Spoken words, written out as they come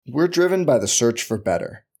We're driven by the search for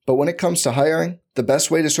better. But when it comes to hiring, the best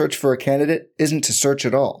way to search for a candidate isn't to search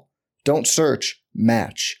at all. Don't search,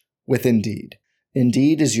 match with Indeed.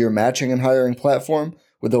 Indeed is your matching and hiring platform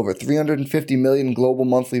with over 350 million global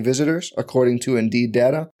monthly visitors, according to Indeed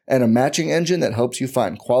data, and a matching engine that helps you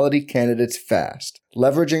find quality candidates fast.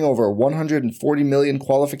 Leveraging over 140 million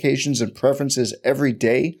qualifications and preferences every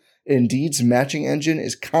day, Indeed's matching engine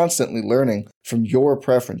is constantly learning from your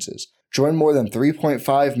preferences. Join more than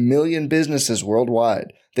 3.5 million businesses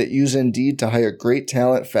worldwide that use Indeed to hire great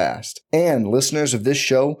talent fast. And listeners of this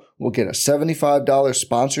show will get a $75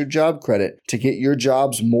 sponsored job credit to get your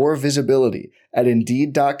jobs more visibility at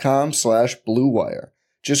Indeed.com/Blue Wire.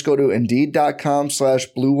 Just go to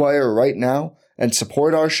Indeed.com/Blue Wire right now and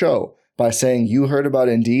support our show by saying you heard about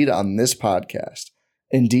Indeed on this podcast.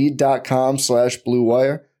 Indeed.com/Blue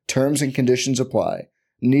Wire. Terms and conditions apply.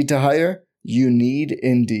 Need to hire? You need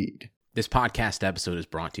Indeed. This podcast episode is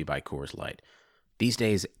brought to you by Coors Light. These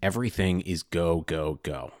days, everything is go, go,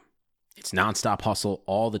 go. It's nonstop hustle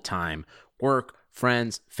all the time. Work,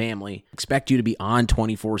 friends, family, expect you to be on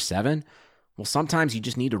 24/7. Well, sometimes you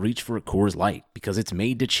just need to reach for a Coors Light because it's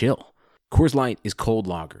made to chill. Coors Light is cold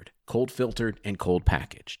lagered, cold filtered, and cold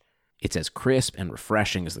packaged. It's as crisp and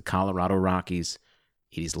refreshing as the Colorado Rockies.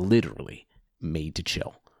 It is literally made to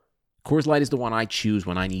chill. Coors Light is the one I choose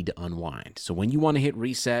when I need to unwind. So when you want to hit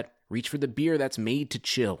reset, reach for the beer that's made to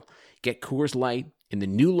chill. Get Coors Light in the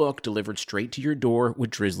new look delivered straight to your door with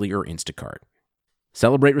Drizzly or Instacart.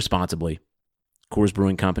 Celebrate responsibly. Coors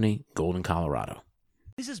Brewing Company, Golden, Colorado.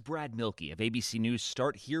 This is Brad Milkey of ABC News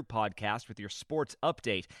Start Here podcast with your sports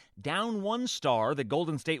update. Down one star, the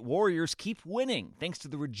Golden State Warriors keep winning thanks to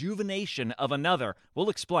the rejuvenation of another. We'll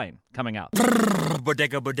explain coming up.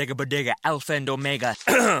 Bodega, bodega, bodega, alpha and omega.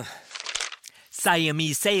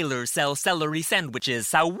 Siamese sailors sell celery sandwiches.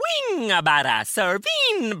 Sawing-a-bada,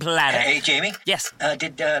 serving platter. Hey, Jamie? Yes?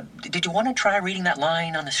 Did you want to try reading that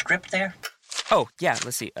line on the script there? Oh, yeah,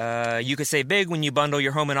 let's see. You could save big when you bundle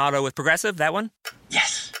your home and auto with Progressive, that one?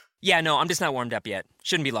 Yes. Yeah, no, I'm just not warmed up yet.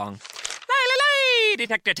 Shouldn't be long.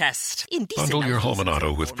 Detector test. Bundle your home and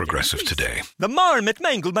auto with Progressive today. The marmot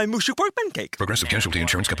mangled my mushu pork pancake. Progressive Casualty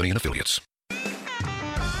Insurance Company and Affiliates.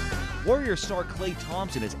 Warrior star Klay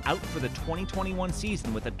Thompson is out for the 2021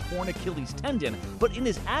 season with a torn Achilles tendon, but in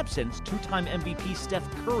his absence, two-time MVP Steph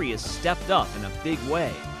Curry has stepped up in a big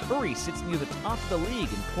way. Curry sits near the top of the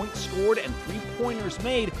league in points scored and three-pointers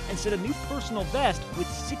made and set a new personal best with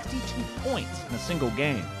 62 points in a single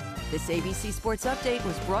game. This ABC Sports Update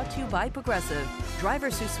was brought to you by Progressive.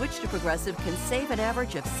 Drivers who switch to Progressive can save an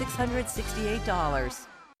average of $668.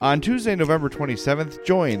 On Tuesday, November 27th,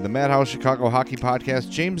 join the Madhouse Chicago Hockey Podcast,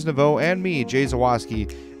 James Naveau, and me, Jay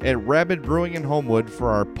Zawaski, at Rabid Brewing in Homewood for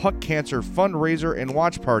our Puck Cancer fundraiser and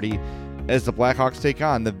watch party as the Blackhawks take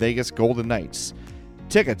on the Vegas Golden Knights.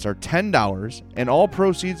 Tickets are $10, and all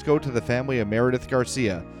proceeds go to the family of Meredith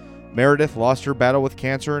Garcia. Meredith lost her battle with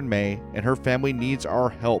cancer in May, and her family needs our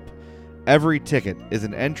help. Every ticket is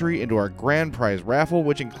an entry into our grand prize raffle,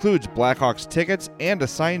 which includes Blackhawks tickets and a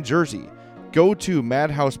signed jersey. Go to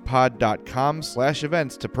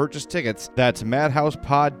madhousepod.com/events to purchase tickets. That's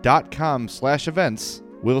madhousepod.com/events.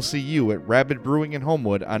 We'll see you at Rabid Brewing in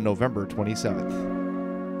Homewood on November 27th.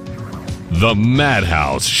 The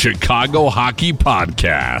Madhouse Chicago Hockey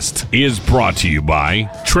Podcast is brought to you by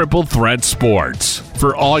Triple Threat Sports.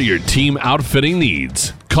 For all your team outfitting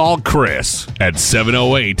needs, call Chris at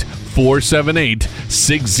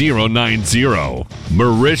 708-478-6090.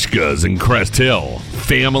 Marishka's in Crest Hill.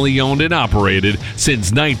 Family owned and operated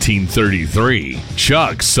since 1933.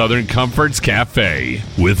 Chuck's Southern Comforts Cafe.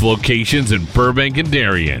 With locations in Burbank and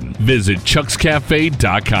Darien. Visit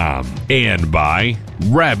chuckscafe.com. And by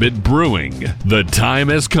Rabid Brewing. The time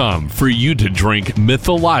has come for you to drink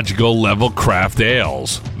mythological level craft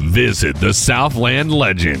ales. Visit the Southland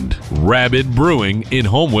legend, Rabid Brewing in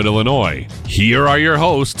Homewood, Illinois. Here are your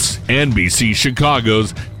hosts, NBC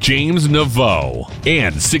Chicago's James Naveau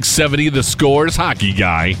and 670 The Score's hockey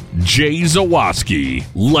guy, Jay Zawaski.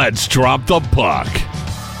 Let's drop the puck.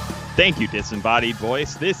 Thank you, disembodied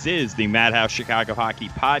voice. This is the Madhouse Chicago Hockey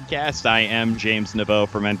Podcast. I am James Naveau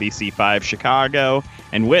from NBC5 Chicago,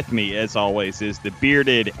 and with me, as always, is the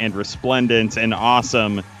bearded and resplendent and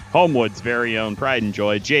awesome Homewood's very own pride and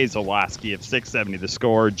joy, Jay Zawaski of 670 The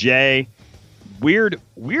Score. Jay, weird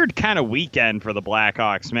kind of weekend for the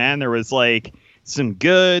Blackhawks, man. There was like some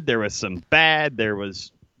good, there was some bad, there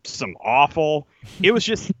was some awful. It was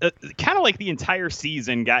just kind of like the entire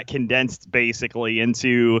season got condensed basically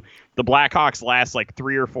into the Blackhawks last like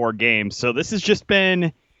 3 or 4 games. So this has just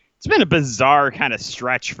been it's been a bizarre kind of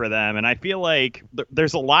stretch for them, and I feel like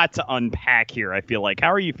there's a lot to unpack here. I feel like.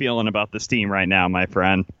 How are you feeling about this team right now, my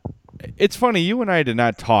friend? It's funny, you and I did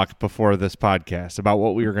not talk before this podcast about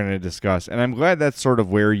what we were going to discuss, and I'm glad that's sort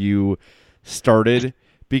of where you started,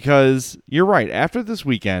 because you're right. After this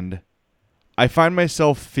weekend, I find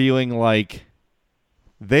myself feeling like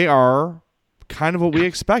they are kind of what we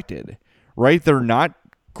expected, right? They're not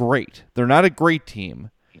great. They're not a great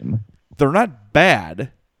team. They're not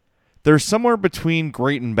bad. They're somewhere between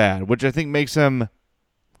great and bad, which I think makes them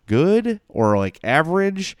good or like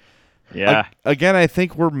average. Yeah. Again, I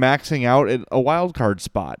think we're maxing out at a wild card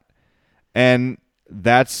spot. And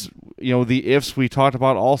that's, the ifs we talked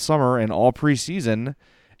about all summer and all preseason.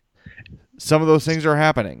 Some of those things are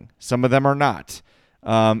happening. Some of them are not.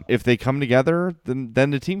 If they come together, then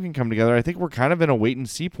the team can come together. I think we're kind of in a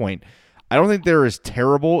wait-and-see point. I don't think they're as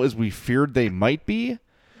terrible as we feared they might be,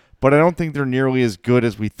 but I don't think they're nearly as good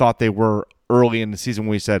as we thought they were early in the season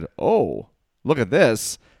when we said, oh, look at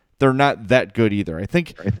this. They're not that good either. I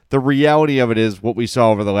think the reality of it is what we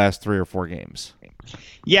saw over the last 3 or 4 games.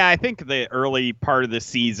 Yeah, I think the early part of the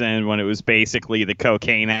season when it was basically the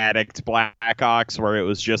cocaine addict Blackhawks, where it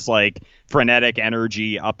was just like frenetic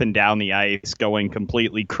energy up and down the ice, going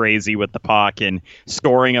completely crazy with the puck and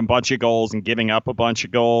scoring a bunch of goals and giving up a bunch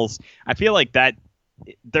of goals. I feel like that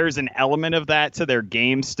there's an element of that to their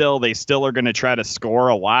game still. They still are going to try to score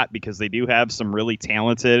a lot because they do have some really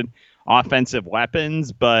talented offensive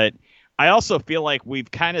weapons, but I also feel like we've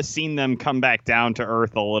kind of seen them come back down to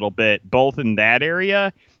earth a little bit, both in that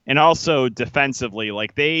area and also defensively.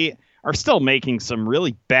 Like, they are still making some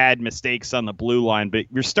really bad mistakes on the blue line, but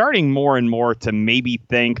you're starting more and more to maybe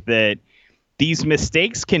think that these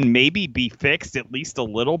mistakes can maybe be fixed at least a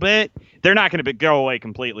little bit. They're not going to go away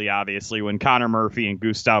completely, obviously, when Connor Murphy and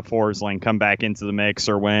Gustav Forsling come back into the mix,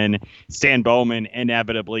 or when Stan Bowman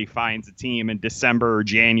inevitably finds a team in December or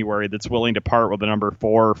January that's willing to part with a number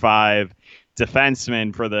 4 or 5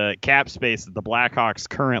 defenseman for the cap space that the Blackhawks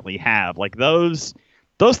currently have. Like, those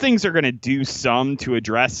things are going to do some to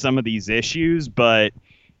address some of these issues, but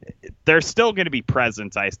they're still going to be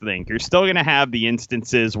present, I think. You're still going to have the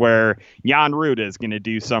instances where Jan Ruda is going to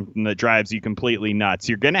do something that drives you completely nuts.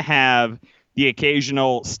 You're going to have the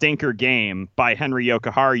occasional stinker game by Henri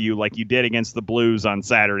Jokiharju, like you did against the Blues on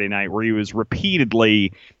Saturday night, where he was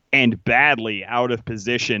repeatedly and badly out of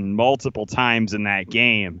position multiple times in that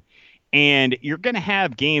game. And you're going to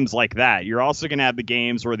have games like that. You're also going to have the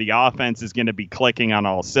games where the offense is going to be clicking on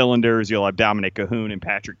all cylinders. You'll have Dominic Cahoon and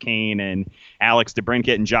Patrick Kane and Alex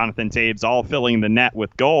DeBrincat and Jonathan Toews all filling the net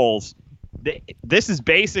with goals. This is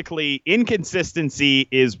basically, inconsistency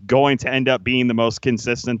is going to end up being the most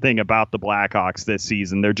consistent thing about the Blackhawks this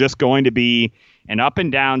season. They're just going to be an up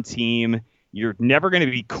and down team. You're never going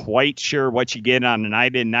to be quite sure what you get on a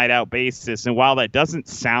night in, night out basis. And while that doesn't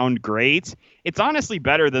sound great, it's honestly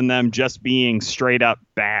better than them just being straight up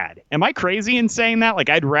bad. Am I crazy in saying that? Like,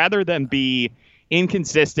 I'd rather them be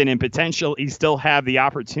inconsistent and potentially still have the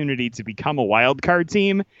opportunity to become a wild card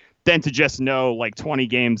team than to just know, like, 20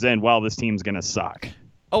 games in, well, this team's going to suck.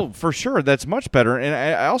 Oh, for sure. That's much better. And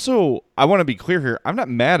I want to be clear here. I'm not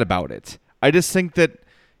mad about it. I just think that,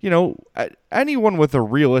 anyone with a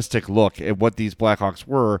realistic look at what these Blackhawks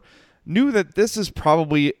were knew that this is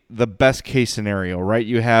probably the best case scenario, right?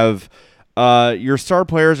 You have your star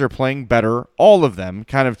players are playing better. All of them,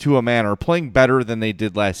 kind of to a man, are playing better than they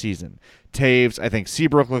did last season. Toews, I think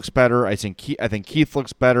Seabrook looks better. I think Keith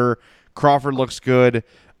looks better. Crawford looks good.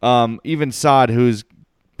 Even Saad, who's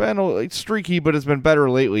been streaky but has been better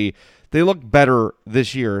lately, they look better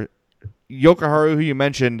this year. Jokiharju, who you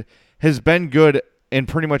mentioned, has been good in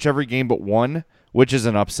pretty much every game but one, which is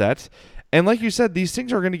an upset. And like you said, these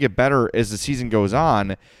things are going to get better as the season goes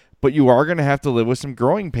on, but you are going to have to live with some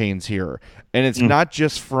growing pains here. And it's not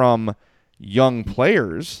just from young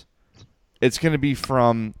players. It's going to be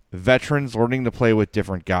from veterans learning to play with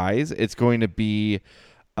different guys. It's going to be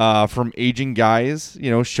from aging guys,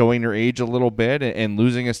 showing their age a little bit and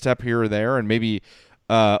losing a step here or there and maybe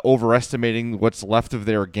overestimating what's left of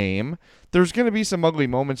their game. There's going to be some ugly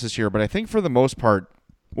moments this year, but I think for the most part,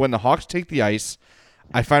 when the Hawks take the ice,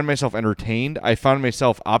 I find myself entertained. I find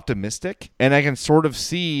myself optimistic, and I can sort of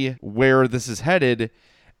see where this is headed.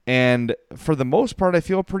 And for the most part, I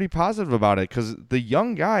feel pretty positive about it because the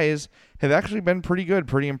young guys have actually been pretty good,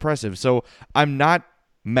 pretty impressive. So I'm not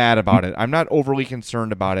mad about it. I'm not overly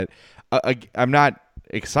concerned about it. I'm not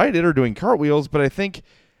excited or doing cartwheels, but I think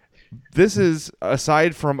this is,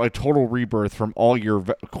 aside from a total rebirth from all your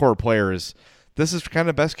core players, this is kind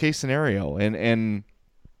of best case scenario. And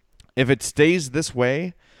if it stays this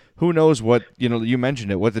way who knows what, you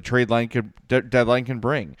mentioned it, what the trade line deadline can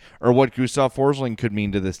bring, or what Gustav Forsling could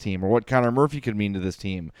mean to this team, or what Connor Murphy could mean to this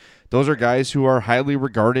team. Those are guys who are highly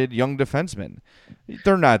regarded young defensemen.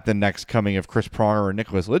 They're not the next coming of Chris Pronger or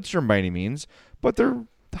Nicholas Lidstrom by any means, but they're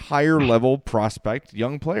higher level prospect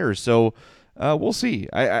young players. So we'll see.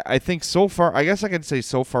 I think so far, I guess I could say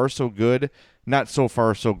so far so good, not so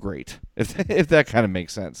far so great, if that kind of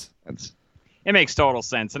makes sense. It makes total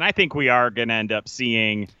sense. And I think we are going to end up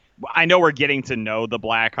seeing, I know we're getting to know the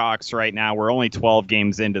Blackhawks right now. We're only 12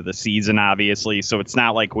 games into the season, obviously, so it's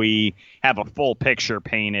not like we have a full picture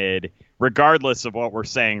painted. Regardless of what we're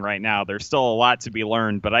saying right now, there's still a lot to be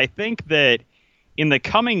learned. But I think that in the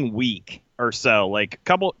coming week or so, like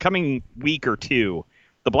coming week or two,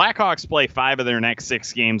 the Blackhawks play 5 of their next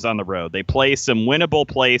 6 games on the road. They play some winnable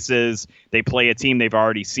places. They play a team they've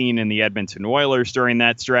already seen in the Edmonton Oilers during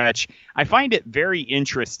that stretch. I find it very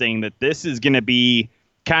interesting that this is going to be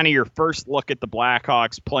kind of your first look at the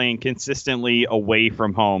Blackhawks playing consistently away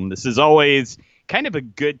from home. This is always kind of a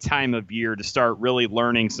good time of year to start really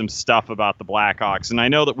learning some stuff about the Blackhawks. And I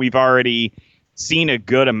know that we've already seen a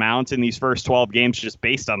good amount in these first 12 games just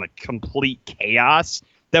based on the complete chaos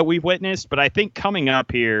that we've witnessed. But I think coming up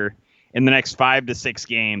here in the next 5 to 6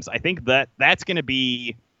 games, I think that's going to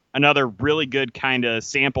be another really good kind of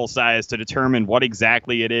sample size to determine what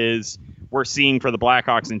exactly it is we're seeing for the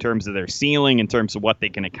Blackhawks in terms of their ceiling, in terms of what they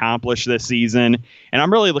can accomplish this season. And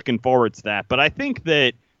I'm really looking forward to that. But I think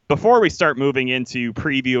that before we start moving into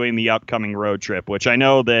previewing the upcoming road trip, which I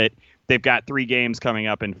know that they've got 3 games coming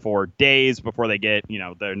up in 4 days before they get,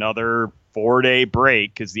 another 4-day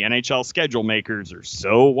break, because the NHL schedule makers are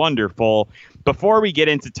so wonderful. Before we get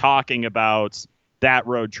into talking about that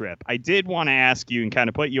road trip, I did want to ask you and kind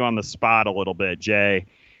of put you on the spot a little bit, Jay.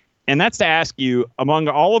 And that's to ask you, among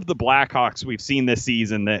all of the Blackhawks we've seen this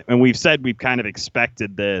season, and we've said we've kind of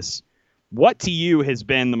expected this, what to you has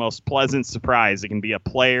been the most pleasant surprise? It can be a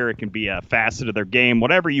player, it can be a facet of their game,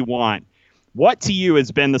 whatever you want. What to you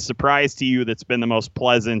has been the surprise to you that's been the most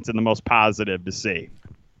pleasant and the most positive to see?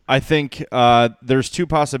 I think there's 2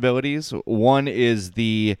 possibilities. One is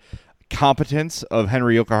the competence of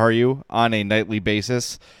Henri Jokiharju on a nightly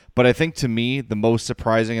basis. But I think to me, the most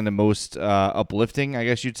surprising and the most uplifting, I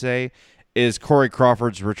guess you'd say, is Corey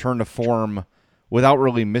Crawford's return to form without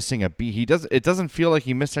really missing a beat. It doesn't feel like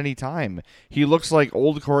he missed any time. He looks like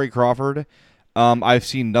old Corey Crawford. I've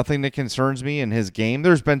seen nothing that concerns me in his game.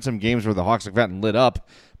 There's been some games where the Hawks have gotten lit up,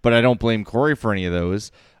 but I don't blame Corey for any of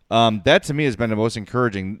those. That to me has been the most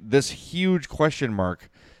encouraging. This huge question mark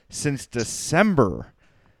since December.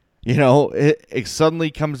 It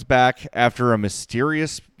suddenly comes back after a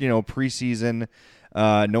mysterious, preseason.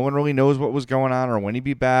 No one really knows what was going on or when he'd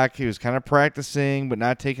be back. He was kind of practicing, but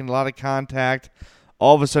not taking a lot of contact.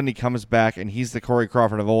 All of a sudden he comes back, and he's the Corey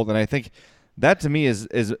Crawford of old. And I think that to me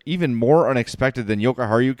is even more unexpected than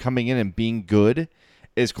Jokiharju coming in and being good,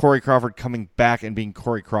 is Corey Crawford coming back and being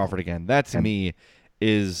Corey Crawford again. That to me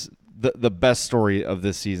is the best story of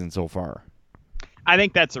this season so far. I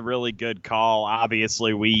think that's a really good call.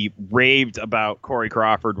 Obviously, we raved about Corey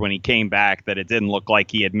Crawford when he came back, that it didn't look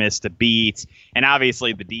like he had missed a beat. And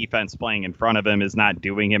obviously, the defense playing in front of him is not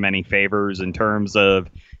doing him any favors in terms of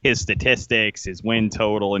his statistics, his win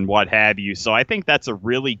total, and what have you. So I think that's a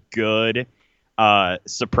really good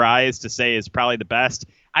surprise to say is probably the best.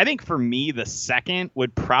 I think for me, the second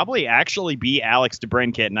would probably actually be Alex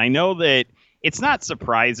DeBrincat. And I know that it's not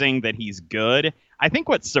surprising that he's good. I think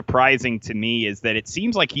what's surprising to me is that it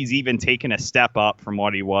seems like he's even taken a step up from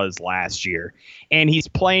what he was last year. And he's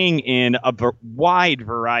playing in a wide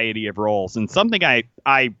variety of roles. And something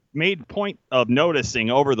I made point of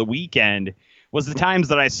noticing over the weekend was the times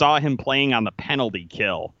that I saw him playing on the penalty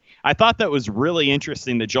kill. I thought that was really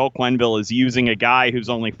interesting that Joel Quenneville is using a guy who's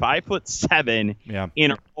only 5'7"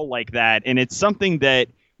 in a role like that. And it's something that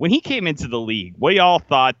when he came into the league, we all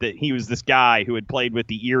thought that he was this guy who had played with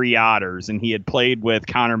the Erie Otters and he had played with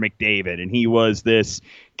Connor McDavid, and he was this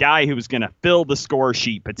guy who was going to fill the score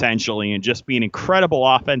sheet potentially and just be an incredible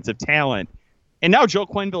offensive talent. And now Joel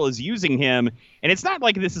Quenneville is using him, and it's not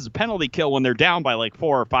like this is a penalty kill when they're down by like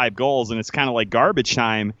 4 or 5 goals and it's kind of like garbage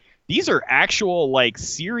time. These are actual like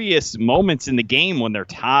serious moments in the game when they're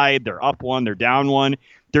tied, they're up 1, they're down 1.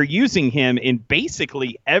 They're using him in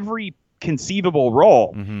basically every conceivable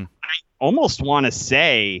role. I almost want to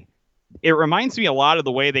say it reminds me a lot of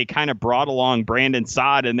the way they kind of brought along Brandon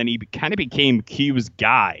Saad, and then he kind of became Q's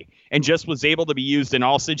guy and just was able to be used in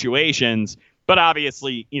all situations, but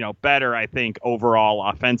obviously, better, I think, overall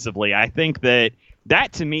offensively. I think that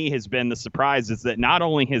to me has been the surprise, is that not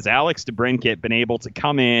only has Alex DeBrincat been able to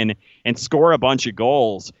come in and score a bunch of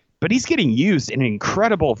goals, but he's getting used in an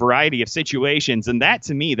incredible variety of situations. And that,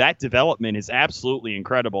 to me, that development is absolutely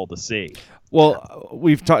incredible to see. Well,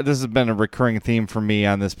 we've talked. This has been a recurring theme for me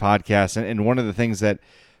on this podcast, and one of the things that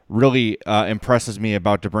really impresses me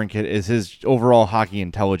about DeBrincat is his overall hockey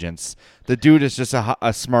intelligence. The dude is just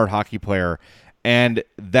a smart hockey player, and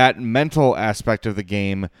that mental aspect of the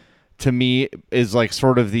game, to me, is like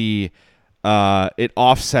sort of the it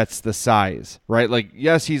offsets the size, right? Like,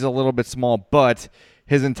 yes, he's a little bit small, but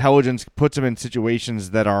his intelligence puts him in situations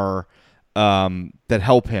that are that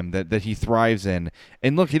help him, that he thrives in.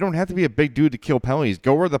 And look, you don't have to be a big dude to kill penalties.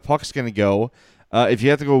 Go where the puck's going to go. If you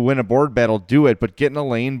have to go win a board battle, do it, but get in a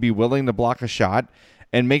lane, be willing to block a shot,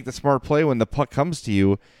 and make the smart play when the puck comes to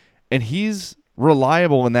you. And he's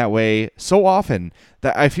reliable in that way so often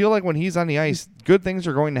that I feel like when he's on the ice, good things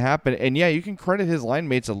are going to happen. And yeah, you can credit his line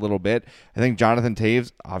mates a little bit. I think Jonathan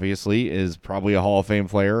Toews, obviously, is probably a Hall of Fame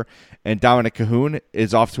player, and Dominic Cahoon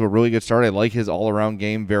is off to a really good start. I like his all-around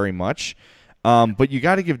game very much. But you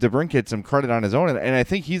got to give DeBrincat some credit on his own. And I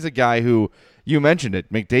think he's a guy who, you mentioned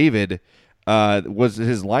it, McDavid was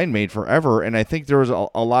his line mate forever, and I think there was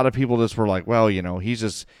a lot of people just were like, well, he's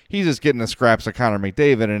just getting the scraps of Connor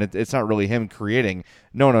McDavid, and it's not really him creating.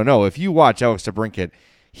 No. If you watch Alex DeBrincat,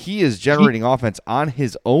 he is generating offense on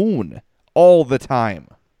his own all the time.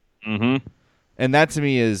 Mm-hmm. And that to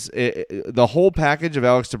me is the whole package of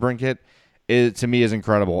Alex DeBrincat to me is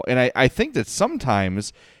incredible. And I think that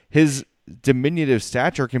sometimes his diminutive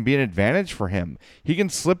stature can be an advantage for him. He can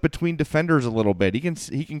slip between defenders a little bit. He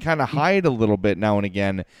can kind of hide a little bit now and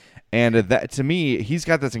again. And that, to me, he's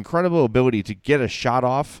got this incredible ability to get a shot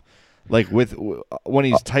off, like when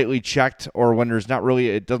he's tightly checked or when there's not really,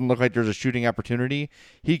 it doesn't look like there's a shooting opportunity.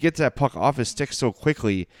 He gets that puck off his stick so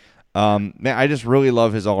quickly. Man, I just really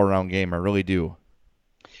love his all-around game. I really do.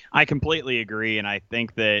 I completely agree, and I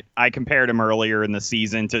think that I compared him earlier in the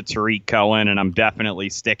season to Tariq Cohen, and I'm definitely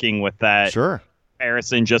sticking with that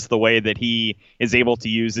comparison, just the way that he is able to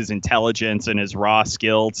use his intelligence and his raw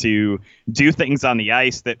skill to do things on the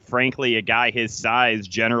ice that, frankly, a guy his size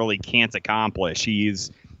generally can't accomplish.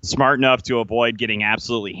 He's smart enough to avoid getting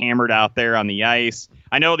absolutely hammered out there on the ice.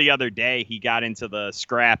 I know the other day he got into the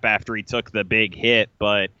scrap after he took the big hit,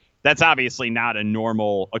 but that's obviously not a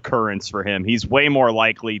normal occurrence for him. He's way more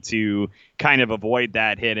likely to kind of avoid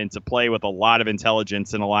that hit and to play with a lot of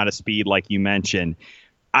intelligence and a lot of speed, like you mentioned.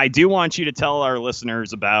 I do want you to tell our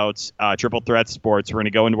listeners about Triple Threat Sports. We're going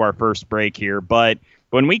to go into our first break here, but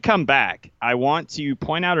when we come back, I want to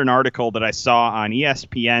point out an article that I saw on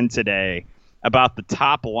ESPN today about the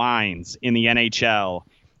top lines in the NHL.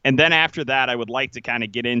 And then after that, I would like to kind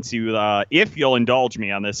of get into, if you'll indulge me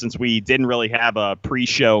on this, since we didn't really have a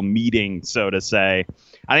pre-show meeting, so to say,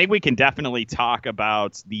 I think we can definitely talk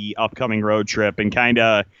about the upcoming road trip and kind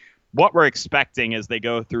of what we're expecting as they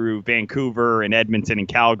go through Vancouver and Edmonton and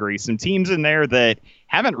Calgary. Some teams in there that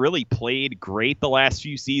haven't really played great the last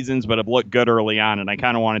few seasons, but have looked good early on, and I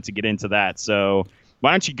kind of wanted to get into that. So why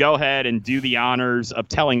don't you go ahead and do the honors of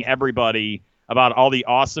telling everybody about all the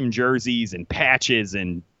awesome jerseys and patches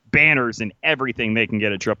and banners and everything they can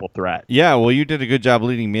get at Triple Threat. Yeah, well, you did a good job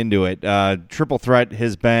leading me into it. Triple Threat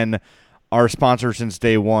has been our sponsor since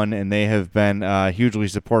day one, and they have been hugely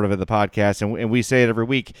supportive of the podcast. And we say it every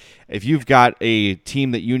week. If you've got a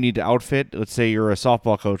team that you need to outfit, let's say you're a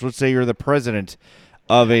softball coach, let's say you're the president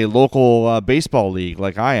of a local baseball league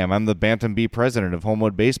like I am. I'm the Bantam B president of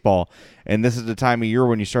Homewood Baseball, and this is the time of year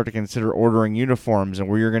when you start to consider ordering uniforms and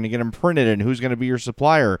where you're going to get them printed and who's going to be your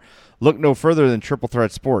supplier. Look no further than Triple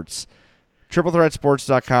Threat Sports.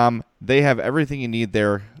 TripleThreatSports.com. They have everything you need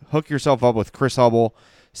there. Hook yourself up with Chris Hubble,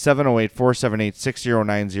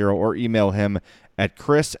 708-478-6090, or email him at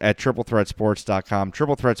chris@TripleThreatSports.com.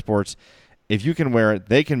 Triple Threat Sports, if you can wear it,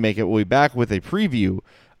 they can make it. We'll be back with a preview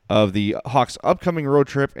of the Hawks' upcoming road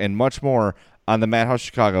trip and much more on the Madhouse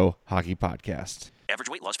Chicago Hockey Podcast. Average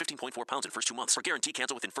weight loss 15.4 pounds in first 2 months. For guarantee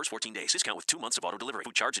cancel within first 14 days. Discount with 2 months of auto delivery.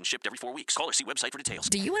 Food charged and shipped every 4 weeks. Call or see website for details.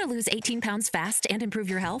 Do you want to lose 18 pounds fast and improve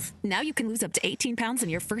your health? Now you can lose up to 18 pounds in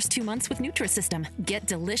your first 2 months with Nutrisystem. Get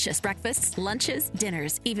delicious breakfasts, lunches,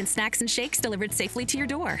 dinners, even snacks and shakes delivered safely to your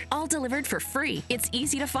door. All delivered for free. It's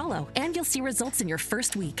easy to follow, and you'll see results in your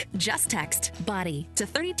first week. Just text BODY to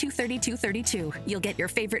 323232. You'll get your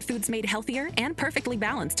favorite foods made healthier and perfectly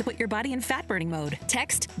balanced to put your body in fat burning mode.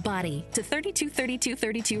 Text BODY to 323232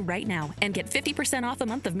 3232 right now and get 50% off a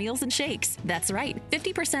month of meals and shakes. That's right,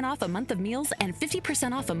 50% off a month of meals and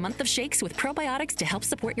 50% off a month of shakes with probiotics to help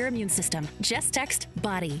support your immune system. Just text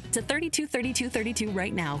BODY to 323232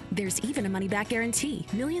 right now. There's even a money-back guarantee.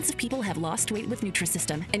 Millions of people have lost weight with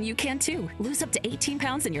Nutrisystem, and you can too. Lose up to 18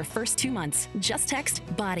 pounds in your first 2 months. Just text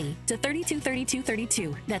BODY to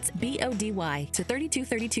 323232. That's BODY to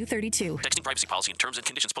 323232. Texting privacy policy and terms and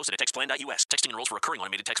conditions posted at textplan.us. Texting enrolls for recurring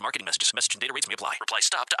automated text marketing messages. Message and data rates may apply. Reply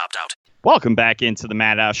stop to opt out. Welcome back into the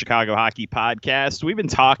Madhouse Chicago Hockey Podcast. We've been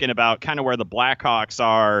talking about kind of where the Blackhawks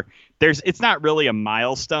are. It's not really a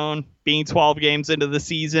milestone being 12 games into the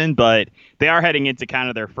season, but they are heading into kind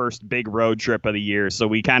of their first big road trip of the year. So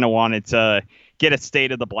we kind of wanted to get a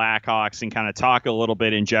state of the Blackhawks and kind of talk a little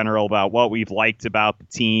bit in general about what we've liked about the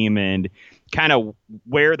team and kind of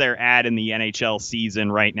where they're at in the NHL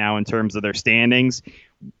season right now in terms of their standings.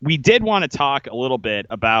 We did want to talk a little bit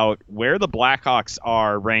about where the Blackhawks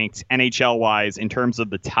are ranked NHL-wise in terms of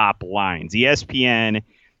the top lines. ESPN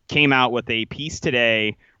came out with a piece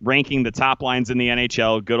today ranking the top lines in the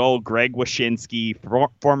NHL. Good old Greg Wyshynski,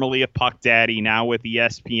 formerly of Puck Daddy, now with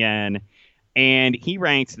ESPN. And he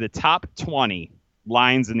ranked the top 20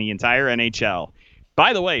 lines in the entire NHL.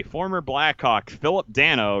 By the way, former Blackhawk Philip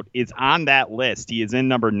Danault is on that list. He is in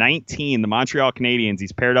number 19, the Montreal Canadiens.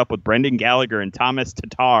 He's paired up with Brendan Gallagher and Thomas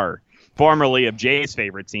Tatar, formerly of Jay's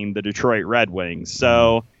favorite team, the Detroit Red Wings.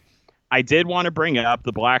 So I did want to bring up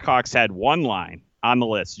the Blackhawks had one line on the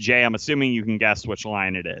list. Jay, I'm assuming you can guess which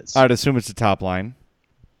line it is. I'd assume it's the top line.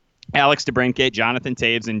 Alex DeBrincat, Jonathan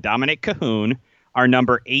Toews, and Dominic Cahoon are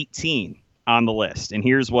number 18 on the list. And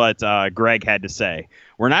here's what Greg had to say.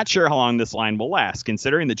 We're not sure how long this line will last,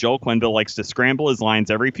 considering that Joel Quenneville likes to scramble his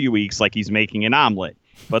lines every few weeks like he's making an omelet.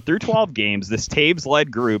 But through 12 games, this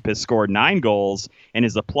Toews-led group has scored 9 goals and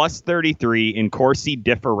is a plus 33 in Corsi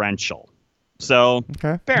differential. So,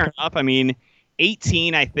 fair enough. I mean,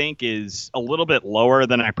 18, I think, is a little bit lower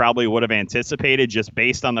than I probably would have anticipated, just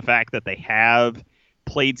based on the fact that they have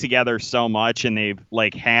played together so much and they've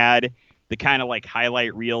had the kind of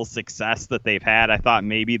highlight reel success that they've had. I thought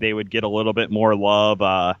maybe they would get a little bit more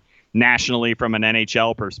love nationally from an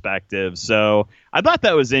NHL perspective. So I thought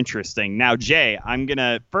that was interesting. Now, Jay, I'm going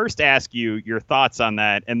to first ask you your thoughts on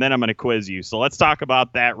that, and then I'm going to quiz you. So let's talk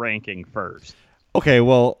about that ranking first. Okay,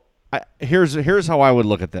 well, here's how I would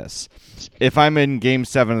look at this. If I'm in Game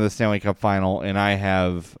 7 of the Stanley Cup Final and I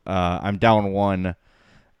have I'm down 1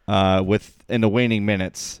 in the waning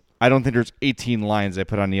minutes, I don't think there's 18 lines I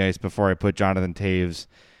put on the ice before I put Jonathan Toews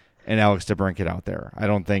and Alex DeBrincat out there. I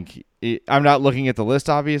don't think I'm not looking at the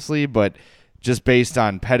list, obviously, but just based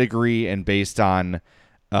on pedigree and based on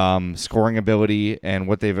scoring ability and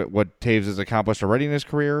what Toews has accomplished already in his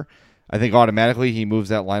career, I think automatically he moves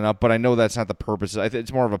that lineup. But I know that's not the purpose. I think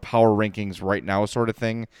it's more of a power rankings right now sort of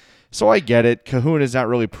thing. So I get it. Cahoon has not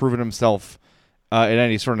really proven himself in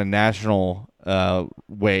any sort of national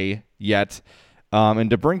way yet.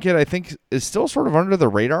 And DeBrincat, I think, is still sort of under the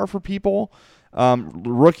radar for people.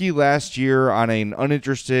 Rookie last year on an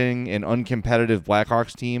uninteresting and uncompetitive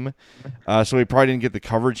Blackhawks team. So he probably didn't get the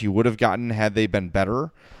coverage he would have gotten had they been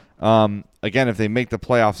better. Again, if they make the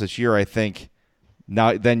playoffs this year, I think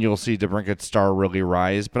then you'll see DeBrincat's star really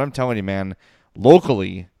rise. But I'm telling you, man,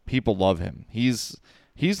 locally, people love him. He's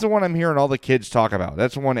the one I'm hearing all the kids talk about.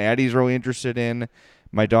 That's the one Addie's really interested in.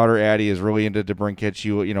 My daughter Addie is really into DeBrincat.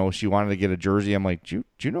 She wanted to get a jersey. I'm like, do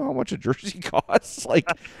you know how much a jersey costs?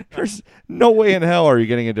 There's no way in hell are you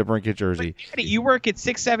getting a DeBrincat jersey. You work at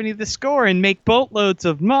 670 The Score and make boatloads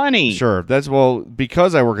of money. Sure,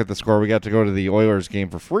 because I work at The Score. We got to go to the Oilers game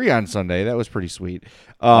for free on Sunday. That was pretty sweet.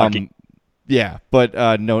 Yeah,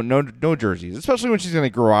 but no jerseys, especially when she's going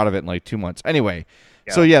to grow out of it in 2 months. Anyway,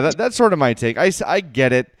 so yeah, that's sort of my take. I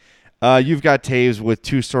get it. You've got Toews with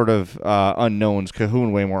two sort of unknowns.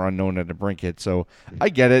 Cahoon way more unknown than DeBrincat, so I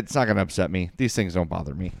get it. It's not going to upset me. These things don't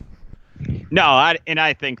bother me. No,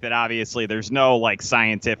 I think that obviously there's no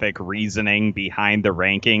scientific reasoning behind the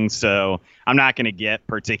rankings, so I'm not going to get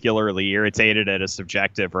particularly irritated at a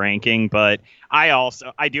subjective ranking, but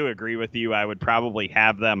I do agree with you. I would probably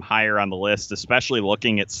have them higher on the list, especially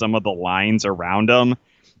looking at some of the lines around them.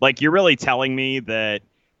 You're really telling me that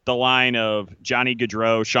the line of Johnny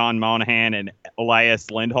Gaudreau, Sean Monahan, and Elias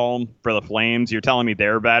Lindholm for the Flames, you're telling me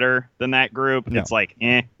they're better than that group? No. It's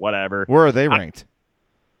whatever. Where are they ranked?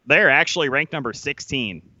 They're actually ranked number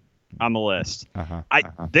 16 on the list. I'm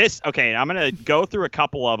going to go through a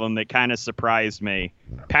couple of them that kind of surprised me.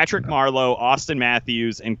 Patrick Marleau, Austin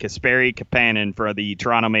Matthews, and Kasperi Kapanen for the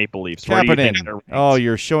Toronto Maple Leafs. Kapanen. Oh,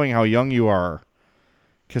 you're showing how young you are.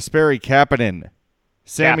 Kasperi Kapanen.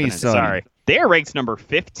 Sammy's son. Sorry. They are ranked number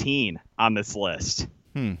 15 on this list.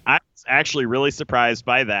 I was actually really surprised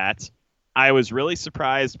by that. I was really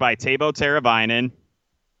surprised by Teuvo Teravainen.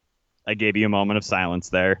 I gave you a moment of silence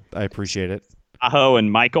there. I appreciate it. Aho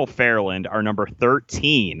and Michael Fairland are number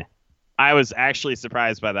 13. I was actually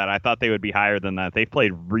surprised by that. I thought they would be higher than that. They've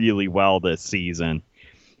played really well this season.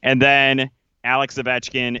 And then Alex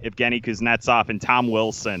Ovechkin, Evgeny Kuznetsov, and Tom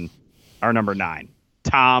Wilson are number 9.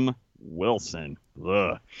 Tom Wilson.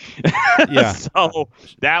 Ugh. Yeah. So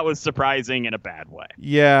that was surprising in a bad way.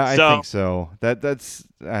 Yeah, I think so. That's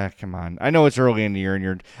come on. I know it's early in the year, and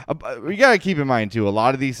you got to keep in mind too. A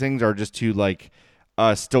lot of these things are just to like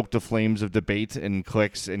stoke the flames of debate and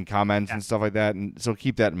clicks and comments and stuff like that, and so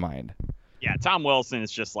keep that in mind. Yeah, Tom Wilson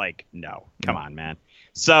is just like, no, come on, man.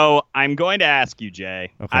 So I'm going to ask you,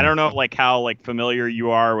 Jay. Okay. I don't know like how like familiar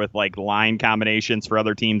you are with like line combinations for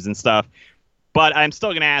other teams and stuff, but I'm still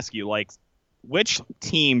going to ask you like, which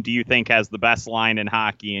team do you think has the best line in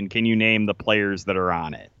hockey, and can you name the players that are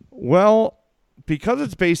on it? Well, because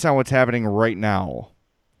it's based on what's happening right now,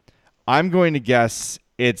 I'm going to guess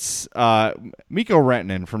it's Mikko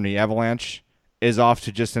Rantanen from the Avalanche is off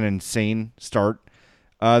to just an insane start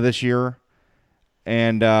this year.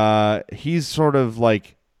 And he's sort of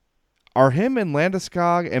like, are him and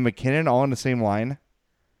Landeskog and McKinnon all on the same line?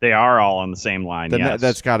 They are all on the same line, then yes.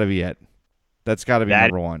 That's got to be it. That's got to be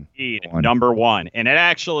number one. Number one. And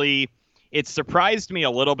it surprised me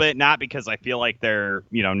a little bit, not because I feel like they're,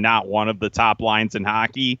 not one of the top lines in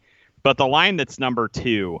hockey, but the line that's number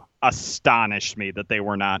 2 astonished me that they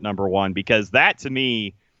were not number 1, because that to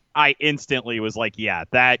me, I instantly was like, yeah,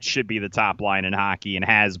 that should be the top line in hockey and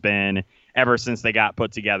has been ever since they got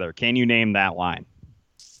put together. Can you name that line?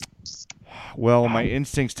 Well, my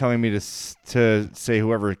instinct's telling me to say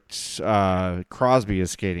whoever Crosby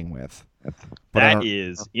is skating with. But that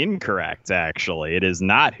is incorrect, actually. It is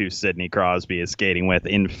not who Sidney Crosby is skating with.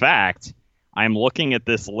 In fact, I'm looking at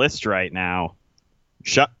this list right now.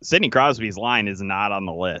 Sidney Crosby's line is not on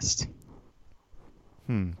the list.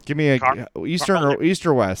 Give me East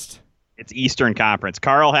or West? It's Eastern Conference.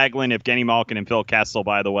 Carl Hagelin, Evgeny Malkin, and Phil Kessel,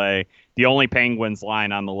 by the way. The only Penguins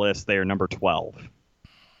line on the list, they are number 12.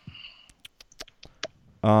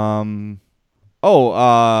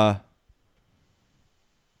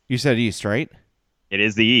 You said East, right? It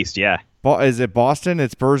is the East, yeah. Is it Boston?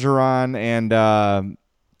 It's Bergeron and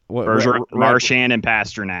Marchand and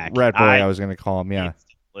Pasternak. Rat Boy, I was going to call him, yeah.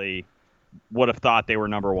 Would have thought they were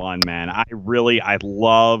number 1, man. I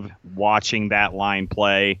love watching that line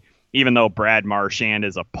play. Even though Brad Marchand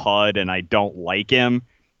is a pud and I don't like him,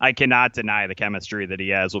 I cannot deny the chemistry that he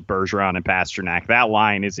has with Bergeron and Pasternak. That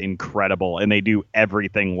line is incredible, and they do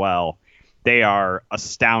everything well. They are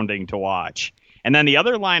astounding to watch. And then the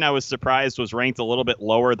other line I was surprised was ranked a little bit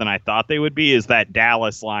lower than I thought they would be is that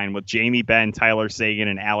Dallas line with Jamie Benn, Tyler Seguin,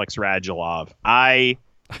 and Alex Radulov. I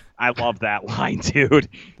love that line, dude.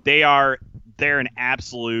 They're an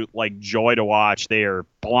absolute joy to watch. They are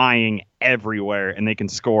flying everywhere, and they can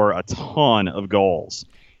score a ton of goals.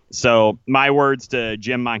 So my words to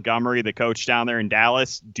Jim Montgomery, the coach down there in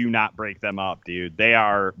Dallas, do not break them up, dude. They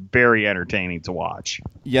are very entertaining to watch.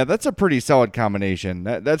 Yeah, that's a pretty solid combination.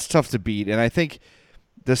 That's tough to beat. And I think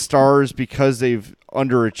the Stars, because they've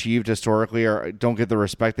underachieved historically, don't get the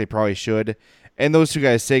respect they probably should. And those two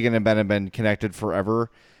guys, Seguin and Ben, have been connected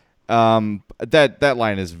forever. That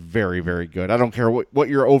line is very, very good. I don't care what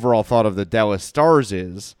your overall thought of the Dallas Stars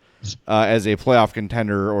is as a playoff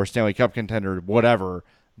contender or Stanley Cup contender, whatever.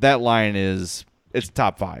 That line it's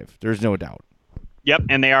top 5. There's no doubt. Yep,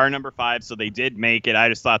 and they are number 5, so they did make it. I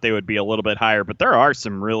just thought they would be a little bit higher, but there are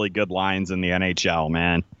some really good lines in the NHL,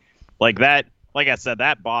 man. Like I said,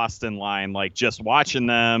 that Boston line, just watching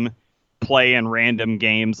them play in random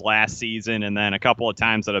games last season and then a couple of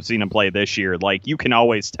times that I've seen them play this year, you can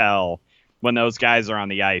always tell when those guys are on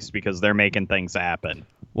the ice because they're making things happen.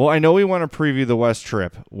 Well, I know we want to preview the West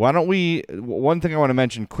trip. Why don't one thing I want to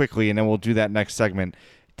mention quickly, and then we'll do that next segment.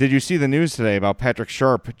 Did you see the news today about Patrick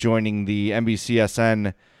Sharp joining the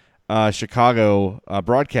NBCSN Chicago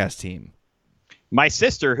broadcast team? My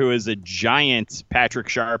sister, who is a giant Patrick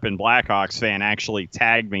Sharp and Blackhawks fan, actually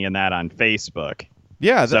tagged me in that on Facebook.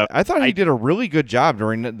 Yeah, I thought he did a really good job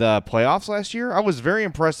during the playoffs last year. I was very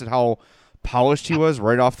impressed at how polished he was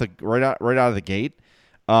right out of the gate.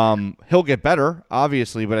 He'll get better,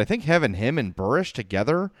 obviously, but I think having him and Burrish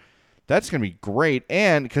together, that's going to be great.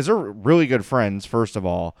 And because they're really good friends, first of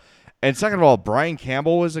all. And second of all, Brian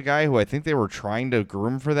Campbell was a guy who I think they were trying to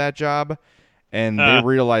groom for that job. And they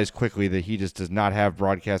realized quickly that he just does not have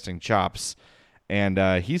broadcasting chops. And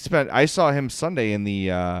I saw him Sunday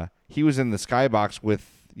he was in the skybox with,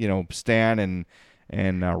 Stan and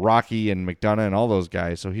and Rocky and McDonough and all those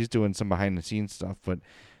guys. So he's doing some behind the scenes stuff. But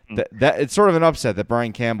that it's sort of an upset that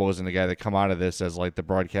Brian Campbell isn't the guy that come out of this as like the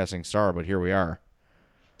broadcasting star. But here we are.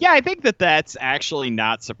 Yeah, I think that's actually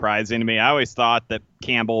not surprising to me. I always thought that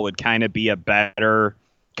Campbell would kind of be a better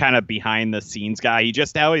kind of behind the scenes guy. He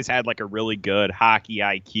just always had like a really good hockey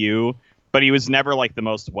IQ, but he was never like the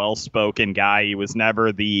most well-spoken guy. He was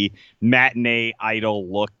never the matinee idol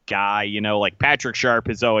look guy. You know, like Patrick Sharp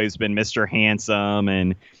has always been Mr. Handsome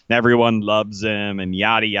and everyone loves him and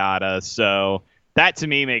yada yada. So that to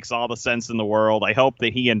me makes all the sense in the world. I hope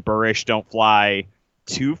that he and Burish don't fly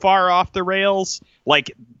too far off the rails.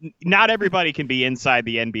 Like, not everybody can be inside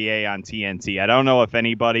the NBA on TNT. I don't know if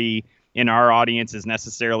anybody in our audience has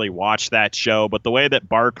necessarily watched that show, but the way that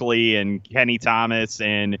Barkley and Kenny Thomas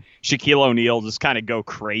and Shaquille O'Neal just kind of go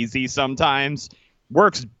crazy sometimes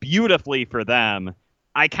works beautifully for them.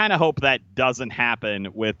 I kind of hope that doesn't happen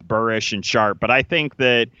with Burish and Sharp, but I think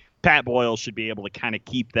that Pat Boyle should be able to kind of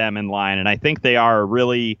keep them in line, and I think they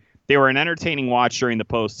were an entertaining watch during the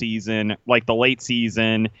postseason, like the late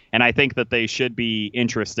season, and I think that they should be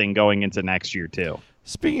interesting going into next year too.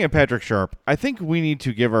 Speaking of Patrick Sharp, I think we need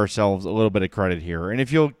to give ourselves a little bit of credit here, and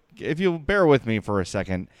if you'll bear with me for a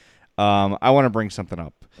second, I want to bring something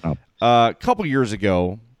up. A couple years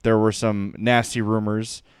ago, there were some nasty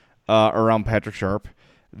rumors around Patrick Sharp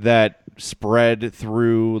that spread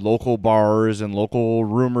through local bars and local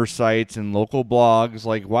rumor sites and local blogs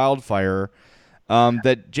like wildfire.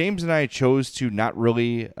 That James and I chose to not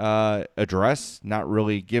really address, not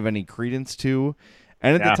really give any credence to,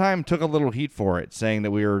 and at the time took a little heat for it, saying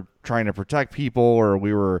that we were trying to protect people or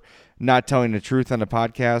we were not telling the truth on the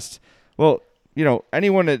podcast. Well, you know,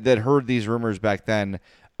 anyone that heard these rumors back then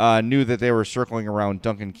knew that they were circling around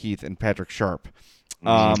Duncan Keith and Patrick Sharp.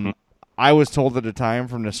 I was told at the time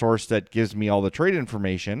from the source that gives me all the trade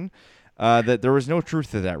information that there was no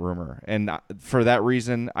truth to that rumor. And for that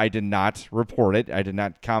reason, I did not report it. I did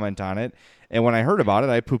not comment on it. And when I heard about it,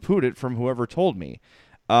 I poo-pooed it from whoever told me.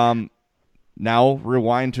 Now,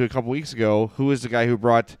 rewind to a couple weeks ago, who is the guy who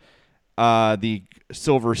brought the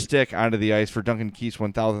silver stick onto the ice for Duncan Keith's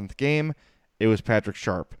 1,000th game? It was Patrick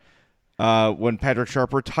Sharp. When Patrick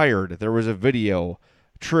Sharp retired, there was a video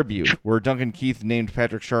tribute where Duncan Keith named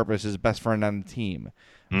Patrick Sharp as his best friend on the team.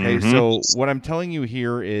 Okay, so what I'm telling you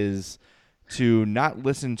here is to not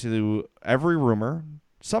listen to every rumor.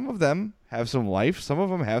 Some of them have some life, some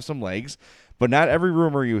of them have some legs, but not every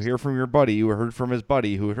rumor you hear from your buddy who heard from his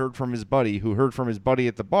buddy, who heard from his buddy, who heard from his buddy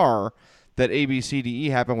at the bar that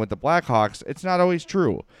ABCDE happened with the Blackhawks. It's not always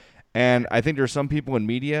true. And I think there's some people in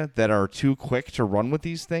media that are too quick to run with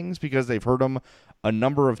these things because they've heard them a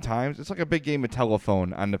number of times. It's like a big game of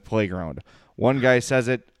telephone on the playground. One guy says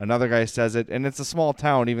it, another guy says it, and it's a small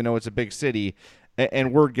town even though it's a big city,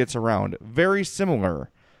 and word gets around. Very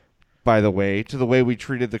similar, by the way, to the way we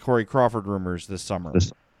treated the Corey Crawford rumors this summer.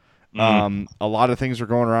 A lot of things were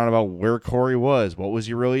going around about where Corey was. What was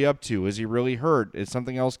he really up to? Is he really hurt? Is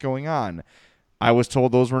something else going on? I was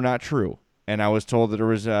told those were not true, and I was told that there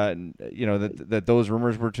was, that those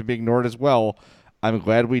rumors were to be ignored as well. I'm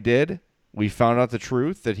glad we did. We found out the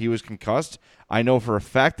truth that he was concussed. I know for a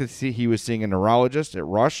fact that he was seeing a neurologist at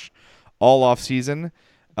Rush all off season.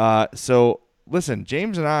 So listen,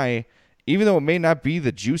 James and I, even though it may not be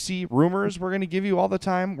the juicy rumors we're going to give you all the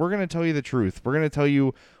time, we're going to tell you the truth. We're going to tell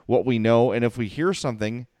you what we know. And if we hear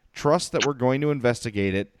something, trust that we're going to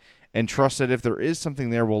investigate it, and trust that if there is something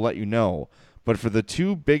there, we'll let you know. But for the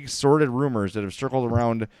two big sordid rumors that have circled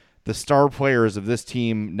around the star players of this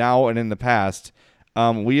team now and in the past,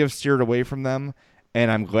 we have steered away from them,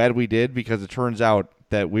 and I'm glad we did, because it turns out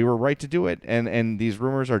that we were right to do it, and these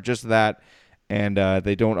rumors are just that, and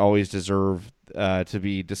they don't always deserve to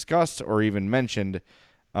be discussed or even mentioned,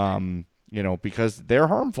 because they're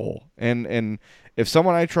harmful. And if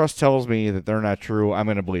someone I trust tells me that they're not true, I'm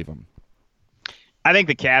going to believe them. I think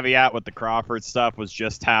the caveat with the Crawford stuff was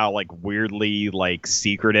just how weirdly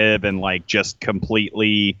secretive and just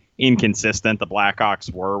completely inconsistent the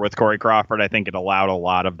Blackhawks were with Corey Crawford. I think it allowed a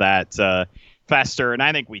lot of that to fester, and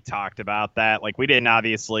I think we talked about that. We didn't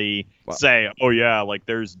obviously say, oh yeah,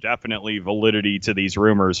 there's definitely validity to these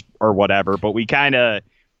rumors or whatever, but we did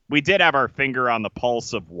have our finger on the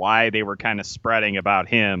pulse of why they were kind of spreading about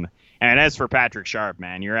him. And as for Patrick Sharp,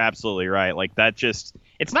 man, you're absolutely right.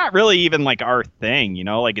 It's not really even our thing,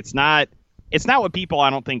 it's not what people, I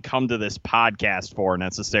don't think, come to this podcast for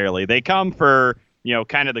necessarily. They come for,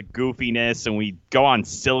 kind of the goofiness, and we go on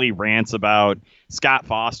silly rants about Scott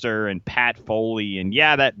Foster and Pat Foley. And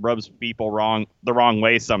yeah, that rubs people the wrong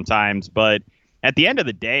way sometimes. But at the end of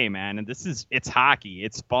the day, man, and it's hockey,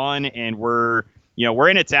 it's fun. And we're, we're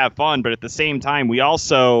in it to have fun, but at the same time, we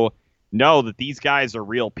also know that these guys are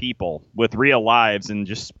real people with real lives, and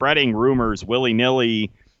just spreading rumors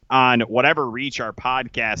willy-nilly on whatever reach our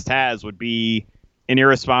podcast has would be an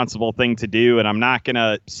irresponsible thing to do. And I'm not going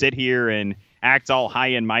to sit here and act all high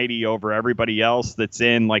and mighty over everybody else that's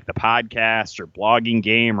in like the podcast or blogging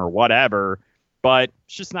game or whatever, but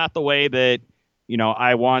it's just not the way that,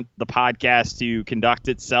 I want the podcast to conduct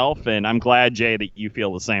itself. And I'm glad, Jay, that you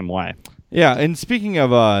feel the same way. Yeah, and speaking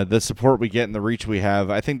of the support we get and the reach we have,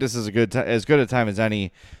 I think this is as good a time as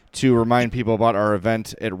any to remind people about our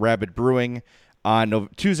event at Rabid Brewing on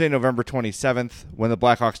Tuesday, November 27th, when the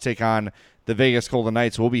Blackhawks take on the Vegas Golden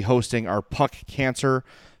Knights. We'll be hosting our Puck Cancer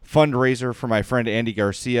fundraiser for my friend Andy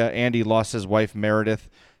Garcia. Andy lost his wife Meredith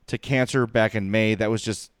to cancer back in May. That was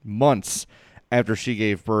just months after she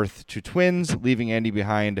gave birth to twins, leaving Andy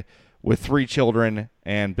behind with 3 children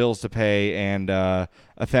and bills to pay and a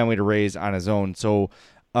family to raise on his own. So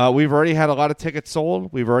we've already had a lot of tickets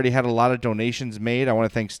sold. We've already had a lot of donations made. I want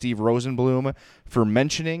to thank Steve Rosenblum for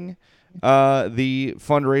mentioning the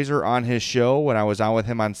fundraiser on his show when I was on with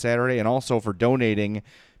him on Saturday, and also for donating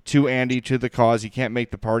to Andy, to the cause. He can't make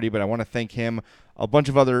the party, but I want to thank him. A bunch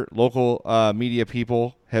of other local media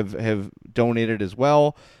people have donated as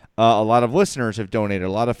well. A lot of listeners have donated.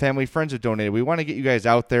 A lot of family friends have donated. We want to get you guys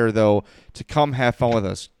out there, though, to come have fun with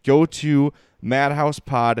us. Go to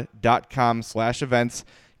madhousepod.com/events.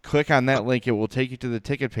 Click on that link. It will take you to the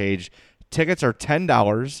ticket page. Tickets are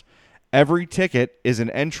 $10. Every ticket is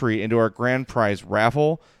an entry into our grand prize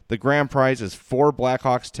raffle. The grand prize is 4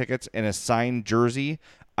 Blackhawks tickets and a signed jersey.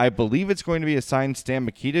 I believe it's going to be a signed Stan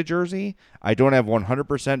Mikita jersey. I don't have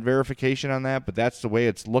 100% verification on that, but that's the way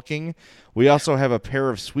it's looking. We also have a pair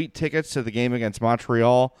of sweet tickets to the game against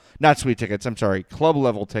Montreal. Not sweet tickets, I'm sorry, club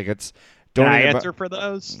level tickets. Can I answer for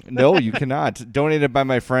those? No, you cannot. Donated by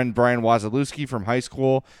my friend Brian Wazalewski from high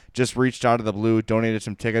school. Just reached out of the blue, donated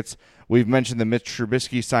some tickets. We've mentioned the Mitch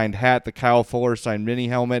Trubisky signed hat, the Kyle Fuller signed mini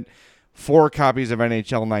helmet, 4 copies of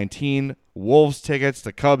NHL 19, Wolves tickets,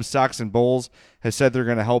 the Cubs, Sox, and Bulls has said they're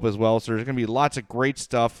going to help as well. So there's going to be lots of great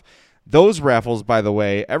stuff. Those raffles, by the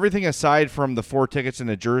way, everything aside from the 4 tickets and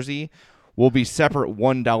a jersey will be separate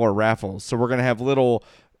 $1 raffles. So we're going to have little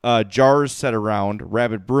jars set around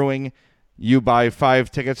Rabid Brewing. You buy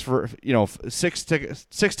 5 tickets for, 6 tickets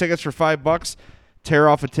for $5. Tear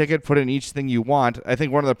off a ticket, put in each thing you want. I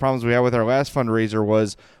think one of the problems we had with our last fundraiser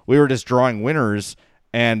was we were just drawing winners,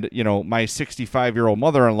 and my 65-year-old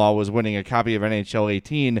mother-in-law was winning a copy of NHL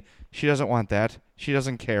 18. She doesn't want that. She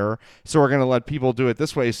doesn't care. So we're going to let people do it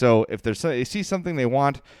this way. So if they see something they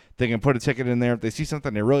want, they can put a ticket in there. If they see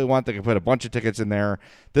something they really want, they can put a bunch of tickets in there.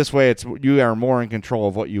 This way, you are more in control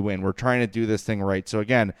of what you win. We're trying to do this thing right. So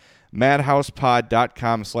again,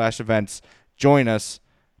 madhousepod.com/events. Join us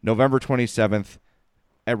November 27th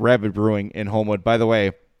at Rabid Brewing in Homewood. By the way,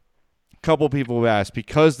 a couple people have asked,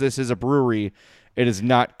 because this is a brewery, it is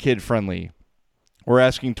not kid-friendly. We're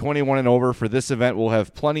asking 21 and over for this event. We'll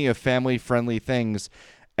have plenty of family-friendly things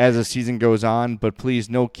as the season goes on, but please,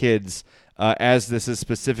 no kids, as this is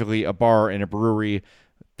specifically a bar and a brewery.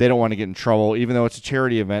 They don't want to get in trouble. Even though it's a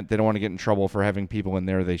charity event, they don't want to get in trouble for having people in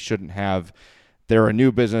there they shouldn't have. They're a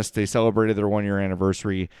new business. They celebrated their 1-year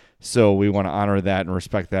anniversary, so we want to honor that and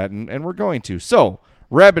respect that, and we're going to. So,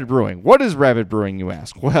 Rabid Brewing. What is Rabid Brewing, you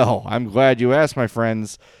ask? Well, I'm glad you asked, my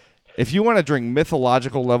friends. If you want to drink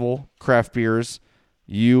mythological level craft beers,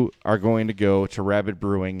 you are going to go to Rabid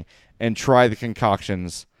Brewing and try the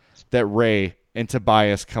concoctions that Ray and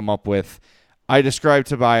Tobias come up with. I describe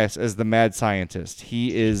Tobias as the mad scientist.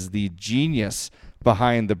 He is the genius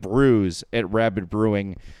behind the brews at Rabid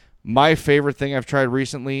Brewing. My favorite thing I've tried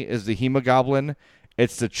recently is the Hemogoblin.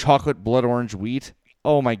 It's the chocolate blood orange wheat.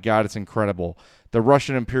 Oh my God, it's incredible. The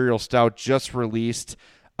Russian Imperial Stout just released.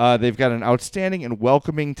 They've got an outstanding and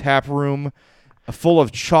welcoming tap room full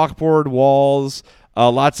of chalkboard walls,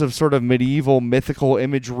 lots of sort of medieval mythical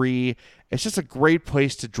imagery. It's just a great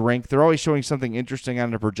place to drink. They're always showing something interesting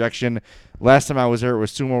on the projection. Last time I was there, it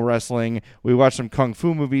was sumo wrestling. We watched some kung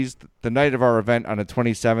fu movies. The night of our event on the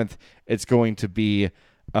 27th, it's going to be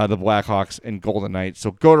the Blackhawks and Golden Knights.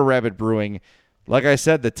 So go to Rabid Brewing. Like I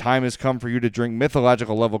said, the time has come for you to drink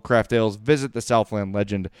mythological level craft ales. Visit the Southland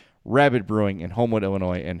legend, Rabid Brewing in Homewood,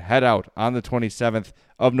 Illinois, and head out on the 27th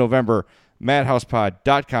of November.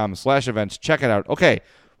 madhousepod.com/events. Check it out. Okay,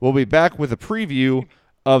 we'll be back with a preview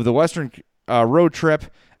of the Western road trip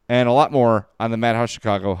and a lot more on the Madhouse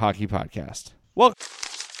Chicago Hockey Podcast. Well,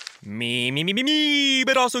 me,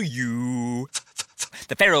 but also you.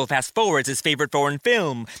 The Pharaoh fast forwards his favorite foreign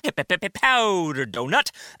film, Powder Donut.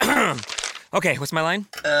 Okay, what's my line?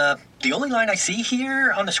 The only line I see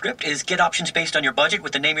here on the script is get options based on your budget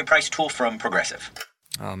with the Name Your Price tool from Progressive.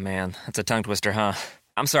 Oh man, that's a tongue twister, huh?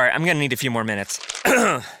 I'm sorry, I'm gonna need a few more minutes.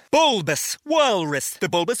 Bulbous Walrus, the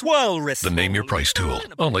Bulbous Walrus. The Name Your Price tool,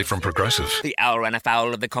 only from Progressive. The owl ran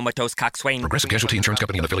afoul of the comatose coxswain. Progressive Casualty Insurance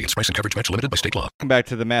Company and affiliates. Price and coverage match limited by state law. Welcome back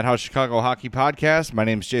to the Madhouse Chicago Hockey Podcast. My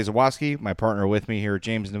name is Jay Zawoski. My partner with me here,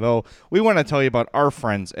 James Naveau. We want to tell you about our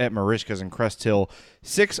friends at Merichka's in Crest Hill,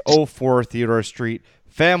 604 Theodore Street.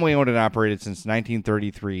 Family owned and operated since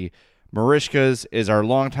 1933. Merichka's is our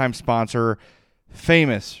longtime sponsor,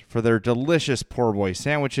 famous for their delicious poor boy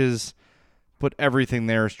sandwiches, but everything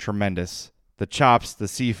there is tremendous. The chops, the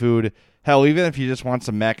seafood, hell, even if you just want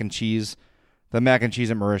some mac and cheese, the mac and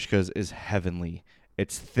cheese at Merichka's is heavenly.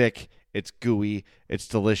 It's thick, it's gooey, it's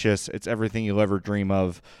delicious, it's everything you'll ever dream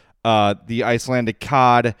of. The Icelandic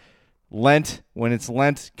cod, Lent, when it's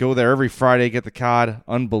Lent, go there every Friday, get the cod,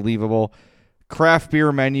 unbelievable. Craft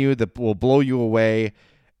beer menu that will blow you away.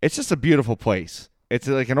 It's just a beautiful place. It's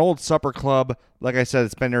like an old supper club. Like I said,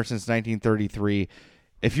 it's been there since 1933.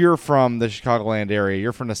 If you're from the Chicagoland area,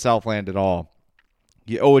 you're from the Southland at all,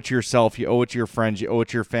 you owe it to yourself, you owe it to your friends, you owe it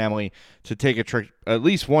to your family to take a trip, at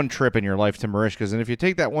least one trip in your life to Merichka's. And if you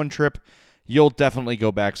take that one trip, you'll definitely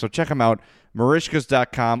go back. So check them out,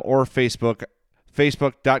 Merichkas.com or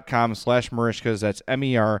Facebook.com/Merichkas. That's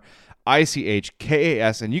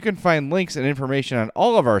MERICHKAS. And you can find links and information on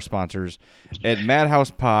all of our sponsors at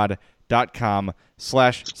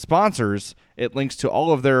madhousepod.com/sponsors. It links to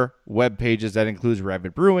all of their web pages. That includes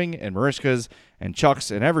Rabid Brewing and Merichka's and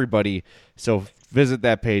Chuck's and everybody. So visit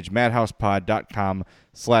that page,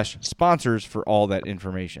 madhousepod.com/sponsors, for all that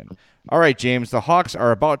information. All right, James, the Hawks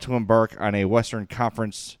are about to embark on a West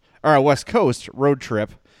Coast road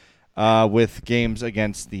trip with games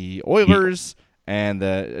against the Oilers and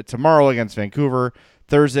tomorrow against Vancouver,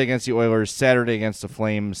 Thursday against the Oilers, Saturday against the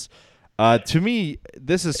Flames. To me,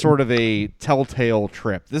 this is sort of a telltale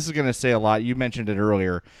trip. This is going to say a lot. You mentioned it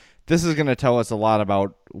earlier. This is going to tell us a lot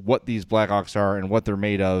about what these Blackhawks are and what they're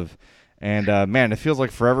made of. And, man, it feels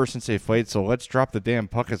like forever since they played, so let's drop the damn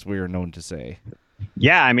puck, as we are known to say.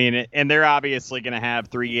 Yeah, I mean, and they're obviously going to have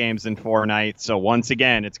 3 games in 4 nights. So once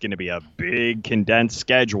again, it's going to be a big condensed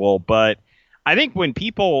schedule. But I think when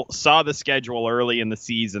people saw the schedule early in the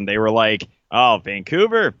season, they were like, oh,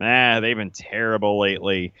 Vancouver? They've been terrible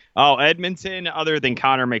lately. Oh, Edmonton, other than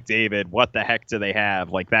Connor McDavid, what the heck do they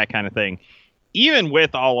have? Like that kind of thing. Even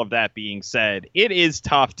with all of that being said, it is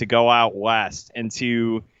tough to go out west and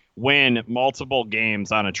to win multiple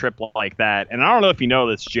games on a trip like that. And I don't know if you know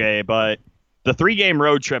this, Jay, but the 3-game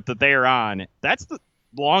road trip that they are on, that's the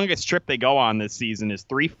longest trip they go on this season is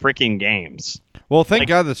 3 freaking games. Well, thank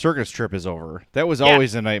God the circus trip is over. That was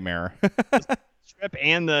always a nightmare. Trip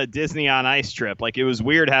and the Disney on Ice trip. Like, it was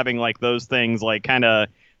weird having like those things like kind of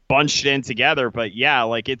bunched in together. But yeah,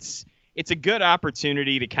 like it's a good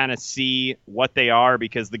opportunity to kind of see what they are,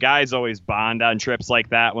 because the guys always bond on trips like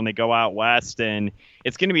that when they go out west. And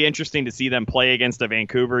it's going to be interesting to see them play against a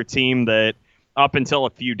Vancouver team that up until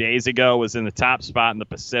a few days ago was in the top spot in the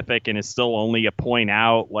Pacific and is still only a point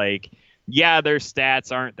out. Like, yeah, their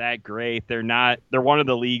stats aren't that great. They're one of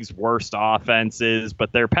the league's worst offenses,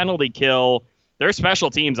 but their penalty kill, their special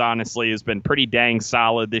teams, honestly, has been pretty dang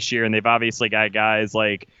solid this year. And they've obviously got guys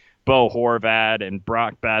like Bo Horvat and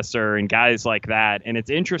Brock Besser and guys like that. And it's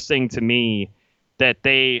interesting to me that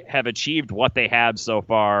they have achieved what they have so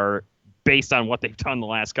far based on what they've done the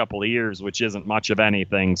last couple of years, which isn't much of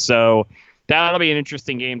anything. So that'll be an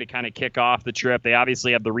interesting game to kind of kick off the trip. They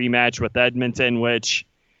obviously have the rematch with Edmonton, which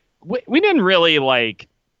we didn't really like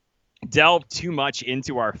delve too much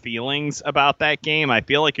into our feelings about that game. I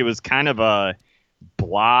feel like it was kind of a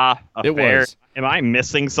blah affair. It was. Am I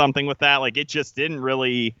missing something with that? Like, it just didn't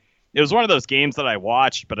really. It was one of those games that I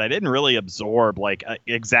watched, but I didn't really absorb like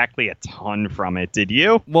exactly a ton from it. Did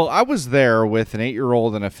you? Well, I was there with an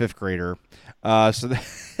 8-year-old and a 5th grader, so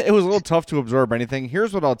it was a little tough to absorb anything.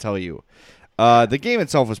 Here's what I'll tell you. The game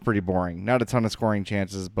itself was pretty boring. Not a ton of scoring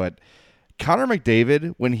chances, but Connor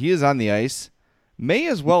McDavid, when he is on the ice, may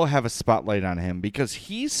as well have a spotlight on him because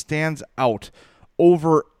he stands out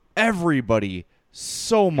over everybody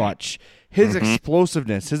so much. His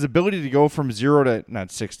explosiveness, his ability to go from 0 to,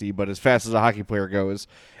 not 60, but as fast as a hockey player goes,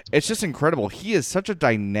 it's just incredible. He is such a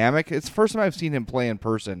dynamic. It's the first time I've seen him play in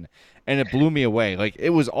person, and it blew me away. Like,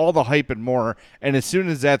 it was all the hype and more, and as soon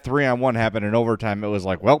as that 3-on-1 happened in overtime, it was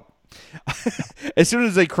like, well, as soon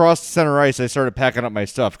as they crossed center ice, I started packing up my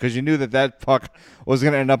stuff because you knew that puck was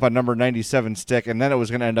going to end up on number 97 stick, and then it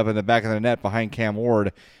was going to end up in the back of the net behind Cam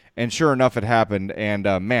Ward. And sure enough, it happened. And,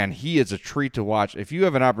 man, he is a treat to watch. If you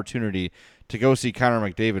have an opportunity to go see Connor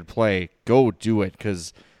McDavid play, go do it,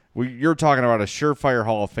 because you're talking about a surefire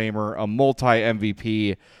Hall of Famer, a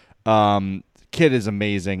multi-MVP. Kid is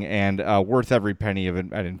amazing and worth every penny of it.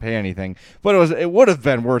 I didn't pay anything, but it would have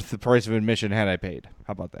been worth the price of admission had I paid.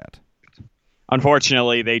 How about that?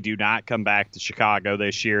 Unfortunately, they do not come back to Chicago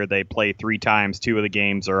this year. They play 3 times. 2 of the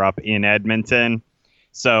games are up in Edmonton.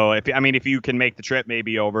 So, if you can make the trip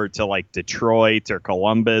maybe over to like Detroit or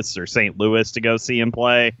Columbus or St. Louis to go see him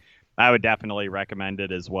play, I would definitely recommend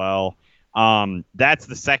it as well. That's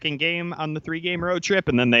the second game on the 3-game road trip,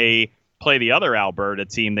 and then they play the other Alberta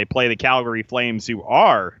team. They play the Calgary Flames, who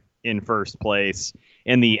are in first place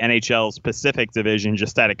in the NHL's Pacific Division,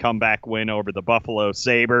 just had a comeback win over the Buffalo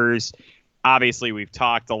Sabres. Obviously, we've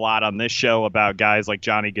talked a lot on this show about guys like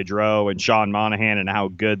Johnny Gaudreau and Sean Monahan and how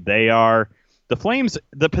good they are. The Flames,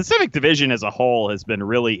 the Pacific Division as a whole has been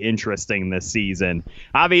really interesting this season.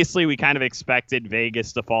 Obviously, we kind of expected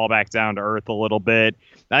Vegas to fall back down to earth a little bit.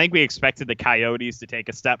 I think we expected the Coyotes to take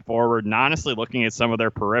a step forward. And honestly, looking at some of their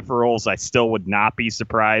peripherals, I still would not be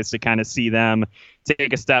surprised to kind of see them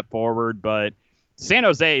take a step forward. But San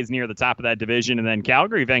Jose is near the top of that division, and then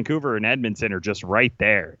Calgary, Vancouver, and Edmonton are just right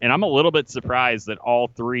there. And I'm a little bit surprised that all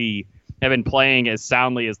 3 have been playing as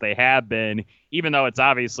soundly as they have been, even though it's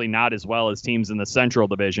obviously not as well as teams in the Central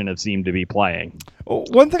Division have seemed to be playing.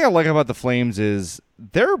 One thing I like about the Flames is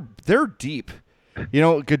they're deep.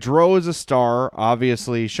 Gaudreau is a star,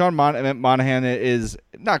 obviously. Sean Monahan is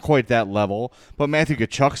not quite that level, but Matthew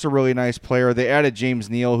Tkachuk's a really nice player. They added James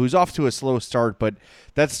Neal, who's off to a slow start, but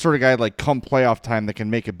that's the sort of guy like come playoff time that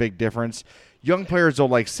can make a big difference. Young players though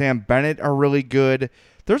like Sam Bennett are really good.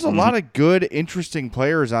 There's a lot of good, interesting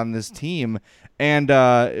players on this team. And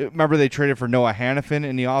remember they traded for Noah Hannafin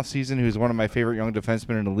in the offseason, who's one of my favorite young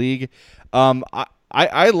defensemen in the league.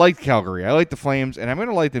 I like Calgary. I like the Flames, and I'm going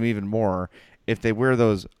to like them even more if they wear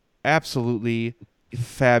those absolutely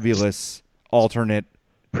fabulous alternate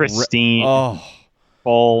pristine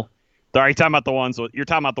full. Are you talking about the ones with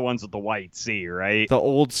the white C, right? The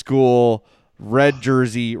old school red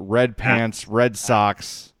jersey, red pants, red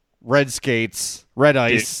socks, red skates, red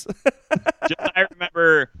ice. I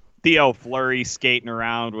remember Theo Fleury skating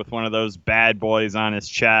around with one of those bad boys on his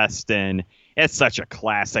chest, and it's such a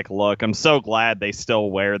classic look. I'm so glad they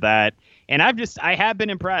still wear that. And I have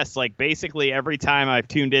been impressed. Like, basically every time I've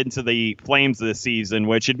tuned into the Flames this season,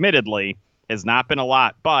 which admittedly has not been a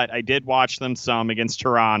lot, but I did watch them some against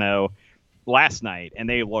Toronto last night, and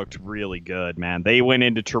they looked really good, man. They went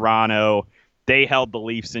into Toronto. They held the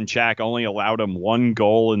Leafs in check, only allowed them 1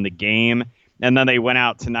 goal in the game. And then they went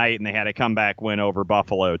out tonight, and they had a comeback win over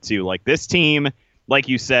Buffalo, too. Like, this team, like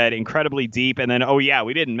you said, incredibly deep. And then,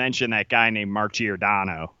 we didn't mention that guy named Mark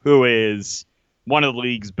Giordano, who is one of the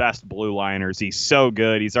league's best blue liners. He's so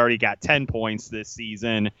good. He's already got 10 points this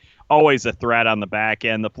season. Always a threat on the back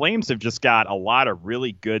end. The Flames have just got a lot of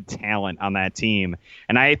really good talent on that team.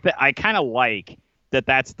 And I kind of like that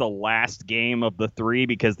that's the last game of the 3,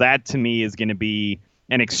 because that to me is going to be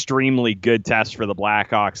an extremely good test for the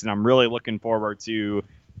Blackhawks. And I'm really looking forward to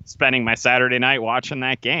spending my Saturday night watching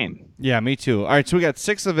that game. Yeah, me too. All right, so we got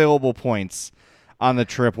 6 available points on the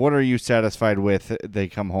trip. What are you satisfied with they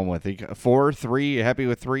come home with? 4, 3? You happy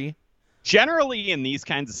with 3? Generally, in these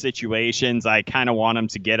kinds of situations, I kind of want them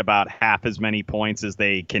to get about half as many points as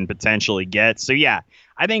they can potentially get. So, yeah,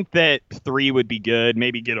 I think that 3 would be good.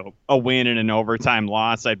 Maybe get a win and an overtime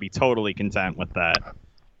loss. I'd be totally content with that.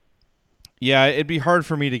 Yeah, it'd be hard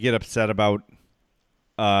for me to get upset about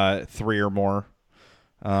 3 or more.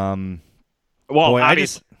 Obviously,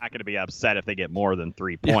 I'm not going to be upset if they get more than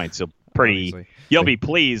 3 points. So you'll be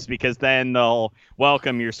pleased, because then they'll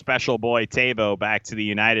welcome your special boy Tavo back to the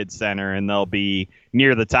United Center, and they'll be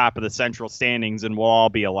near the top of the Central standings, and we'll all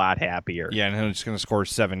be a lot happier. Yeah, and he's just going to score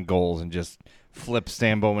 7 goals and just flip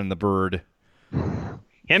Stan Bowman the bird.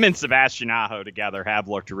 Him and Sebastian Aho together have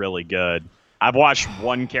looked really good. I've watched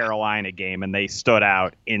one Carolina game, and they stood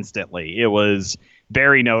out instantly. It was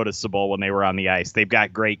very noticeable when they were on the ice. They've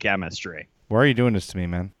got great chemistry. Why are you doing this to me,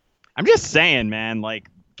 man? I'm just saying, man, like,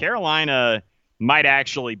 Carolina might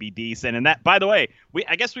actually be decent. And that, by the way,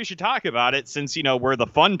 I guess we should talk about it, since, we're the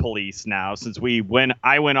fun police now, since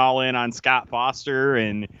I went all in on Scott Foster,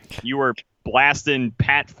 and you were blasting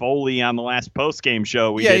Pat Foley on the last post-game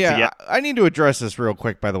show we did together. I need to address this real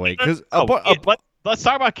quick, by the way, because let's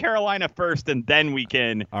talk about Carolina first, and then we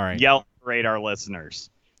can yell and berate our listeners.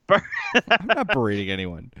 I'm not berating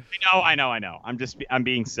anyone. I know. I'm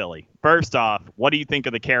being silly. First off, what do you think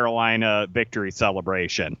of the Carolina victory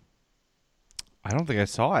celebration? I don't think I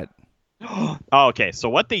saw it. Okay, so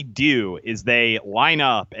what they do is they line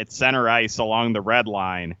up at center ice along the red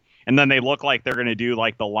line, and then they look like they're going to do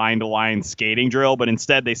like the line-to-line skating drill, but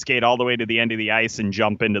instead they skate all the way to the end of the ice and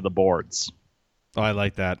jump into the boards. Oh, I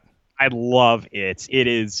like that. I love it. It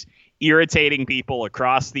is irritating people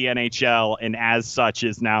across the NHL, and as such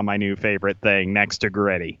is now my new favorite thing next to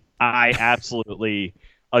gritty. I absolutely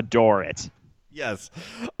adore it. Yes.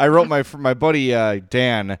 I wrote my buddy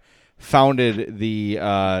Dan founded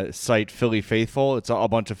the site Philly Faithful. It's a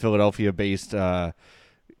bunch of Philadelphia-based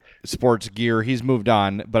sports gear. He's moved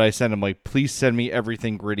on, but I sent him like, please send me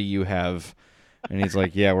everything gritty you have. And he's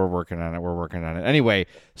like, yeah, we're working on it. Anyway,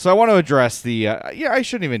 so I want to address the, I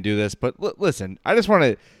shouldn't even do this, but listen, I just want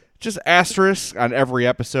to just asterisk on every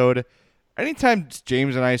episode. Anytime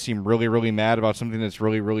James and I seem really, really mad about something that's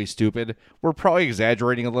really, really stupid, we're probably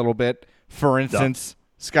exaggerating a little bit. For instance,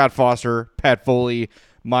 Scott Foster, Pat Foley,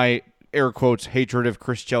 my air quotes hatred of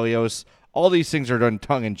Chris Chelios, all these things are done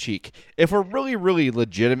tongue-in-cheek. If we're really, really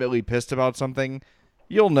legitimately pissed about something,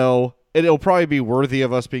 you'll know. It'll probably be worthy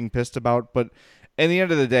of us being pissed about, but at the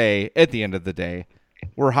end of the day,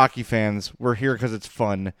 we're hockey fans. We're here because it's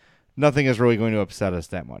fun. Nothing is really going to upset us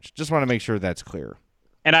that much. Just want to make sure that's clear.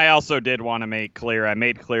 And I also did want to make clear, I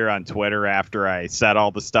made clear on Twitter after I said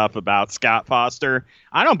all the stuff about Scott Foster,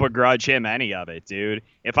 I don't begrudge him any of it, dude.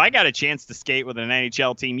 If I got a chance to skate with an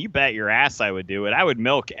NHL team, you bet your ass I would do it. I would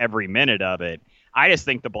milk every minute of it. I just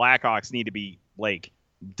think the Blackhawks need to be,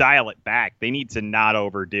 dial it back. They need to not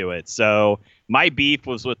overdo it. So my beef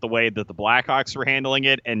was with the way that the Blackhawks were handling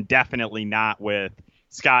it, and definitely not with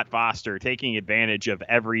Scott Foster taking advantage of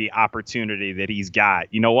every opportunity that he's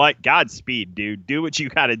got. You know what? Godspeed, dude. Do what you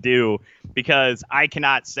got to do, because I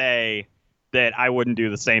cannot say that I wouldn't do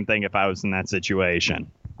the same thing if I was in that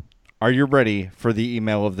situation. Are you ready for the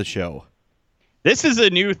email of the show? This is a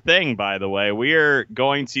new thing, by the way. We are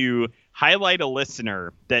going to highlight a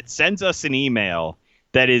listener that sends us an email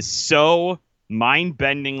that is so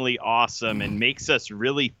mind-bendingly awesome and makes us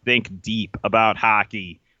really think deep about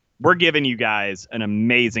hockey. We're giving you guys an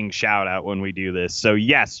amazing shout out when we do this. So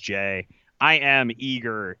yes, Jay, I am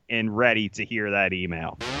eager and ready to hear that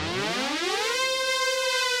email.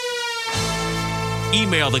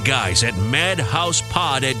 Email the guys at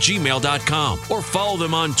madhousepod@gmail.com or follow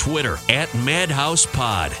them on Twitter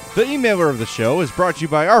 @madhousepod. The emailer of the show is brought to you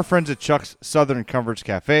by our friends at Chuck's Southern Comforts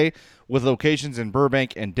Cafe with locations in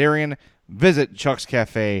Burbank and Darien. Visit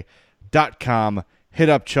chuckscafe.com. Hit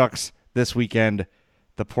up Chuck's this weekend.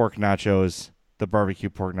 The pork nachos, the barbecue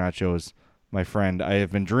pork nachos, my friend. I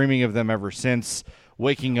have been dreaming of them ever since,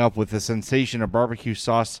 waking up with the sensation of barbecue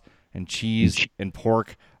sauce and cheese and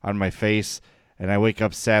pork on my face, and I wake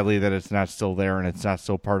up sadly that it's not still there and it's not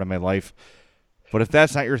still part of my life. But if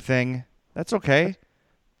that's not your thing, that's okay.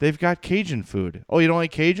 They've got Cajun food. Oh, you don't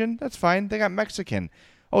like Cajun? That's fine. They got Mexican.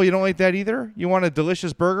 Oh, you don't like that either? You want a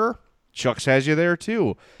delicious burger? Chuck's has you there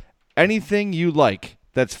too. Anything you like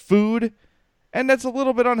that's food and that's a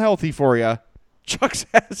little bit unhealthy for you, Chuck's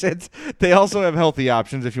has it. They also have healthy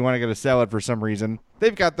options if you want to get a salad for some reason.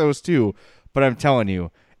 They've got those too. But I'm telling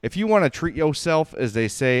you, if you want to treat yourself, as they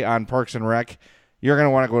say on Parks and Rec, you're going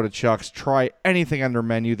to want to go to Chuck's. Try anything on their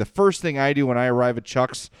menu. The first thing I do when I arrive at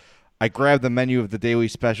Chuck's, I grab the menu of the daily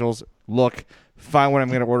specials, look, find what I'm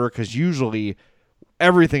going to order, because usually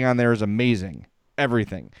everything on there is amazing.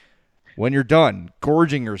 Everything. When you're done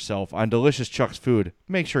gorging yourself on delicious Chuck's food,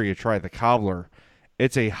 make sure you try the cobbler.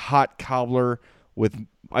 It's a hot cobbler with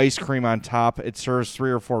ice cream on top. It serves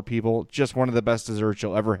 3 or 4 people. Just one of the best desserts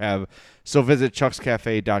you'll ever have. So visit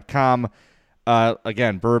chuckscafe.com.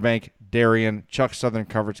 Again, Burbank, Darien, Chuck's Southern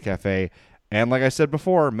Comforts Cafe. And like I said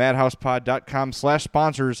before,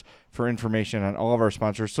 madhousepod.com/sponsors for information on all of our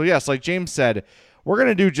sponsors. So yes, like James said, we're going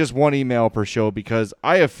to do just one email per show because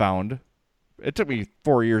I have found, it took me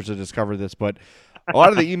 4 years to discover this, but a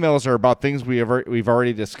lot of the emails are about things we've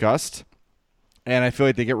already discussed, and I feel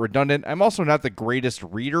like they get redundant. I'm also not the greatest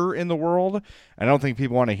reader in the world. I don't think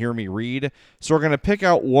people want to hear me read, so we're going to pick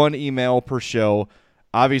out one email per show.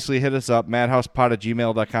 Obviously, hit us up,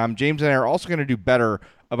 madhousepod@gmail.com. James and I are also going to do better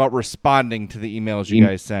about responding to the emails you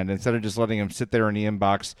guys send instead of just letting them sit there in the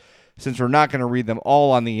inbox. Since we're not going to read them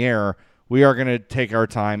all on the air, we are going to take our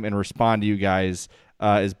time and respond to you guys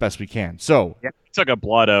as best we can. So, I took a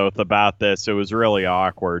blood oath about this. It was really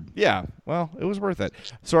awkward. Yeah, well, it was worth it.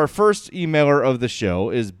 So our first emailer of the show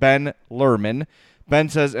is Ben Lerman. Ben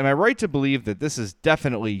says, am I right to believe that this is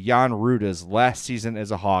definitely Jan Ruda's last season as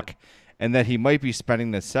a Hawk and that he might be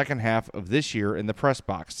spending the second half of this year in the press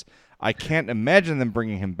box? I can't imagine them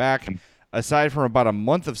bringing him back. Aside from about a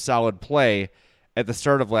month of solid play at the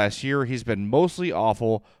start of last year, he's been mostly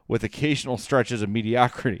awful with occasional stretches of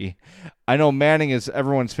mediocrity. I know Manning is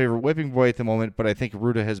everyone's favorite whipping boy at the moment, but I think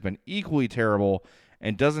Ruda has been equally terrible,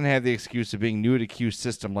 and doesn't have the excuse of being new to Q's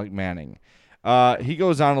system like Manning. He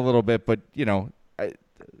goes on a little bit, but,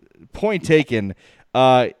 point taken,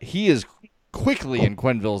 he is quickly in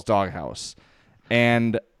Quenneville's doghouse.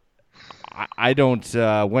 And I don't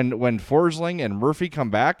when Forsling and Murphy come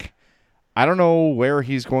back, I don't know where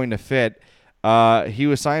he's going to fit. He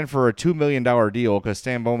was signed for a $2 million deal because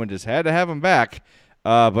Stan Bowman just had to have him back.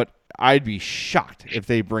 But I'd be shocked if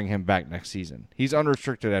they bring him back next season. He's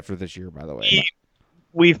unrestricted after this year, by the way.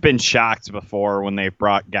 We've been shocked before when they've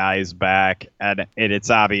brought guys back, and it's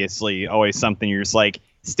obviously always something you're just like,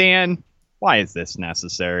 Stan, why is this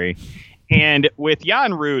necessary? And with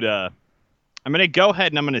Jan Ruda, I'm going to go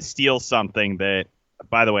ahead and I'm going to steal something that,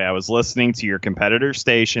 by the way, I was listening to your competitor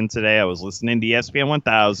station today. I was listening to ESPN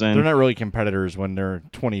 1000. They're not really competitors when they're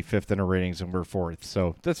 25th in the ratings and we're 4th,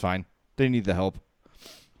 so that's fine. They need the help.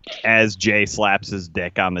 As Jay slaps his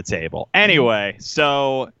dick on the table. Anyway,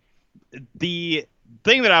 so the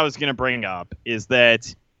thing that I was going to bring up is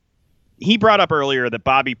that he brought up earlier that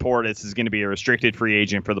Bobby Portis is going to be a restricted free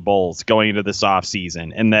agent for the Bulls going into this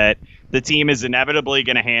offseason, and that the team is inevitably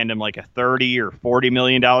going to hand him like a $30 or $40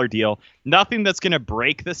 million deal. Nothing that's going to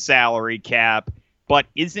break the salary cap, but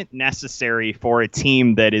isn't necessary for a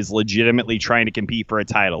team that is legitimately trying to compete for a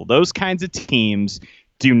title. Those kinds of teams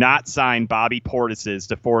do not sign Bobby Portis's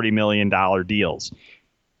to $40 million deals.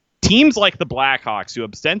 Teams like the Blackhawks, who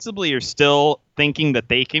ostensibly are still thinking that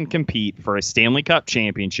they can compete for a Stanley Cup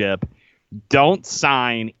championship, don't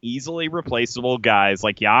sign easily replaceable guys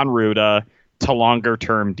like Jan Ruda to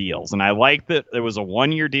longer-term deals. And I like that it was a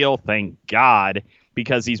one-year deal, thank God,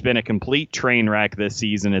 because he's been a complete train wreck this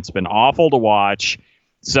season. It's been awful to watch.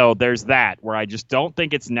 So there's that, where I just don't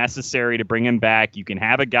think it's necessary to bring him back. You can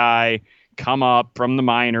have a guy come up from the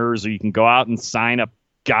minors, or you can go out and sign a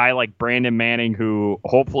guy like Brandon Manning, who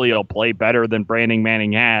hopefully will play better than Brandon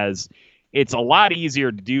Manning has. It's a lot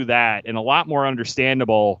easier to do that and a lot more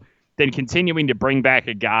understandable than continuing to bring back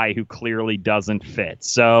a guy who clearly doesn't fit.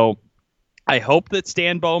 So I hope that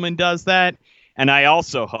Stan Bowman does that. And I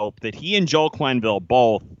also hope that he and Joel Quenneville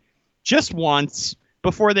both just once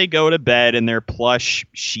before they go to bed in their plush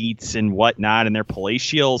sheets and whatnot in their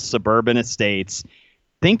palatial suburban estates,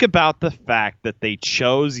 think about the fact that they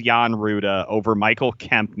chose Jan Ruda over Michael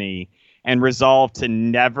Kempny and resolved to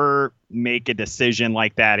never make a decision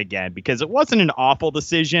like that again, because it wasn't an awful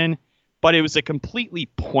decision, but it was a completely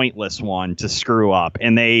pointless one to screw up,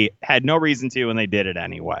 and they had no reason to, and they did it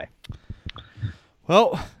anyway.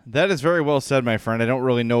 Well, that is very well said, my friend. I don't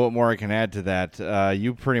really know what more I can add to that.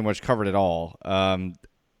 You pretty much covered it all.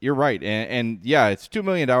 You're right, and yeah, it's $2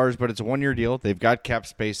 million, but it's a one-year deal. They've got cap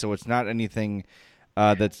space, so it's not anything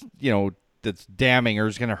that's damning or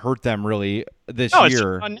is going to hurt them really this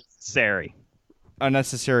year. It's unnecessary.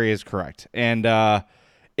 Unnecessary is correct. And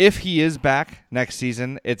if he is back next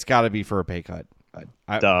season, it's got to be for a pay cut.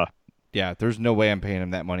 Duh. Yeah, there's no way I'm paying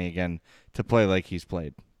him that money again to play like he's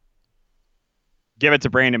played. Give it to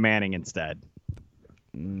Brandon Manning instead.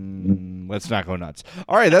 Let's not go nuts.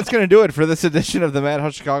 All right, that's going to do it for this edition of the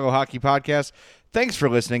Madhouse Chicago Hockey Podcast. Thanks for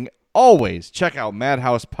listening. Always check out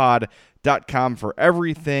madhousepod.com for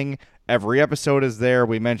everything. Every episode is there.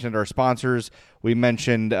 We mentioned our sponsors. We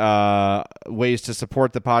mentioned ways to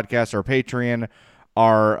support the podcast, our Patreon,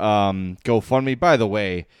 our GoFundMe. By the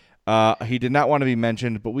way, he did not want to be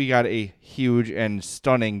mentioned, but we got a huge and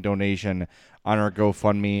stunning donation on our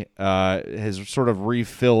GoFundMe. Has sort of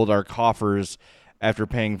refilled our coffers after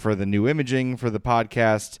paying for the new imaging for the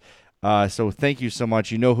podcast. So thank you so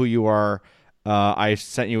much. You know who you are. I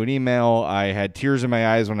sent you an email. I had tears in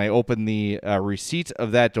my eyes when I opened the receipt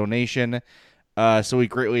of that donation. So we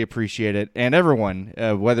greatly appreciate it. And everyone,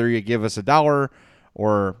 whether you give us $1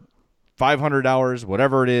 or $500,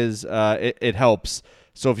 whatever it is, it helps.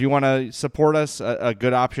 So if you want to support us, a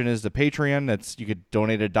good option is the Patreon. You could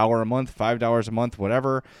donate $1 a month, $5 a month,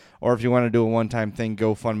 whatever. Or if you want to do a one-time thing,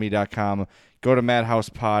 GoFundMe.com. Go to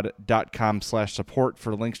madhousepod.com/support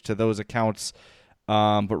for links to those accounts.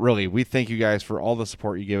 But really, we thank you guys for all the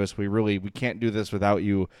support you give us. We can't do this without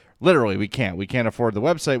you. Literally, we can't. We can't afford the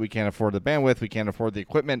website. We can't afford the bandwidth. We can't afford the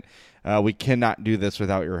equipment. We cannot do this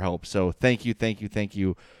without your help. So thank you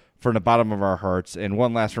from the bottom of our hearts. And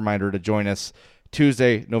one last reminder to join us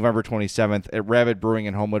Tuesday, November 27th at Rabid Brewing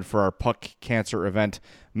in Homewood for our Puck Cancer event.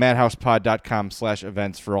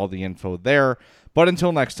 madhousepod.com/events for all the info there. But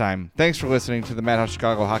until next time, thanks for listening to the Madhouse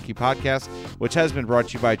Chicago Hockey Podcast, which has been brought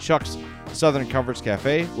to you by Chuck's Southern Comforts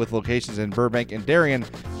Cafe with locations in Burbank and Darien.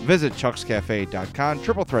 Visit chuckscafe.com.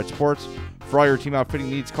 Triple Threat Sports. For all your team outfitting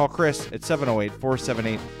needs, call Chris at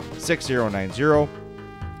 708-478-6090.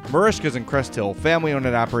 Marishka's in Crest Hill, family owned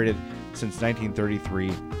and operated since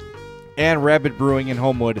 1933. and Rabbit Brewing in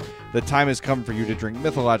Homewood. The time has come for you to drink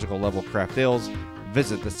mythological level craft ales.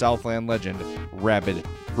 Visit the Southland legend, Rabbit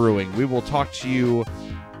Brewing. We will talk to you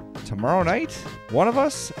tomorrow night, one of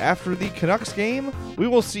us, after the Canucks game. We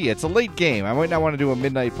will see. It's a late game. I might not want to do a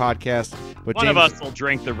midnight podcast, but one of us will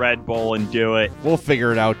drink the Red Bull and do it. We'll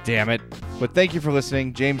figure it out, damn it. But thank you for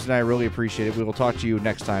listening. James and I really appreciate it. We will talk to you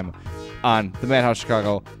next time on the Madhouse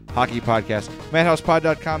Chicago Hockey Podcast.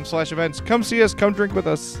 MadhousePod.com/events. Come see us. Come drink with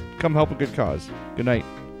us. Come help a good cause. Good night.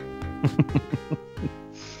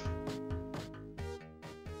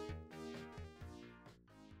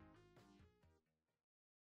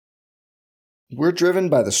 We're driven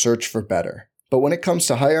by the search for better. But when it comes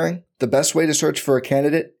to hiring, the best way to search for a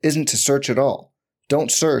candidate isn't to search at all. Don't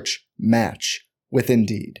search, match with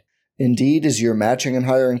Indeed. Indeed is your matching and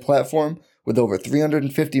hiring platform with over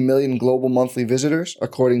 350 million global monthly visitors,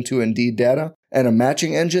 according to Indeed data, and a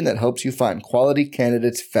matching engine that helps you find quality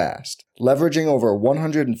candidates fast. Leveraging over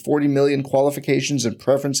 140 million qualifications and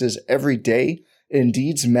preferences every day,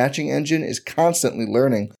 Indeed's matching engine is constantly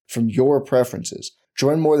learning from your preferences.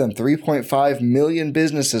 Join more than 3.5 million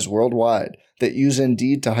businesses worldwide that use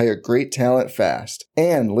Indeed to hire great talent fast.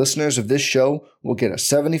 And listeners of this show will get a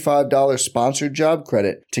 $75 sponsored job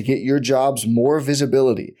credit to get your jobs more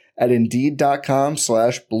visibility at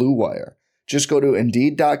Indeed.com/Blue Wire. Just go to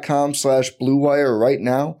Indeed.com/Blue Wire right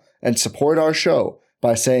now and support our show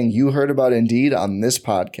by saying you heard about Indeed on this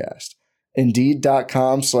podcast.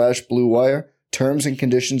 Indeed.com/Blue Wire. Terms and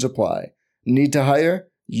conditions apply. Need to hire?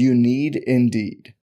 You need Indeed.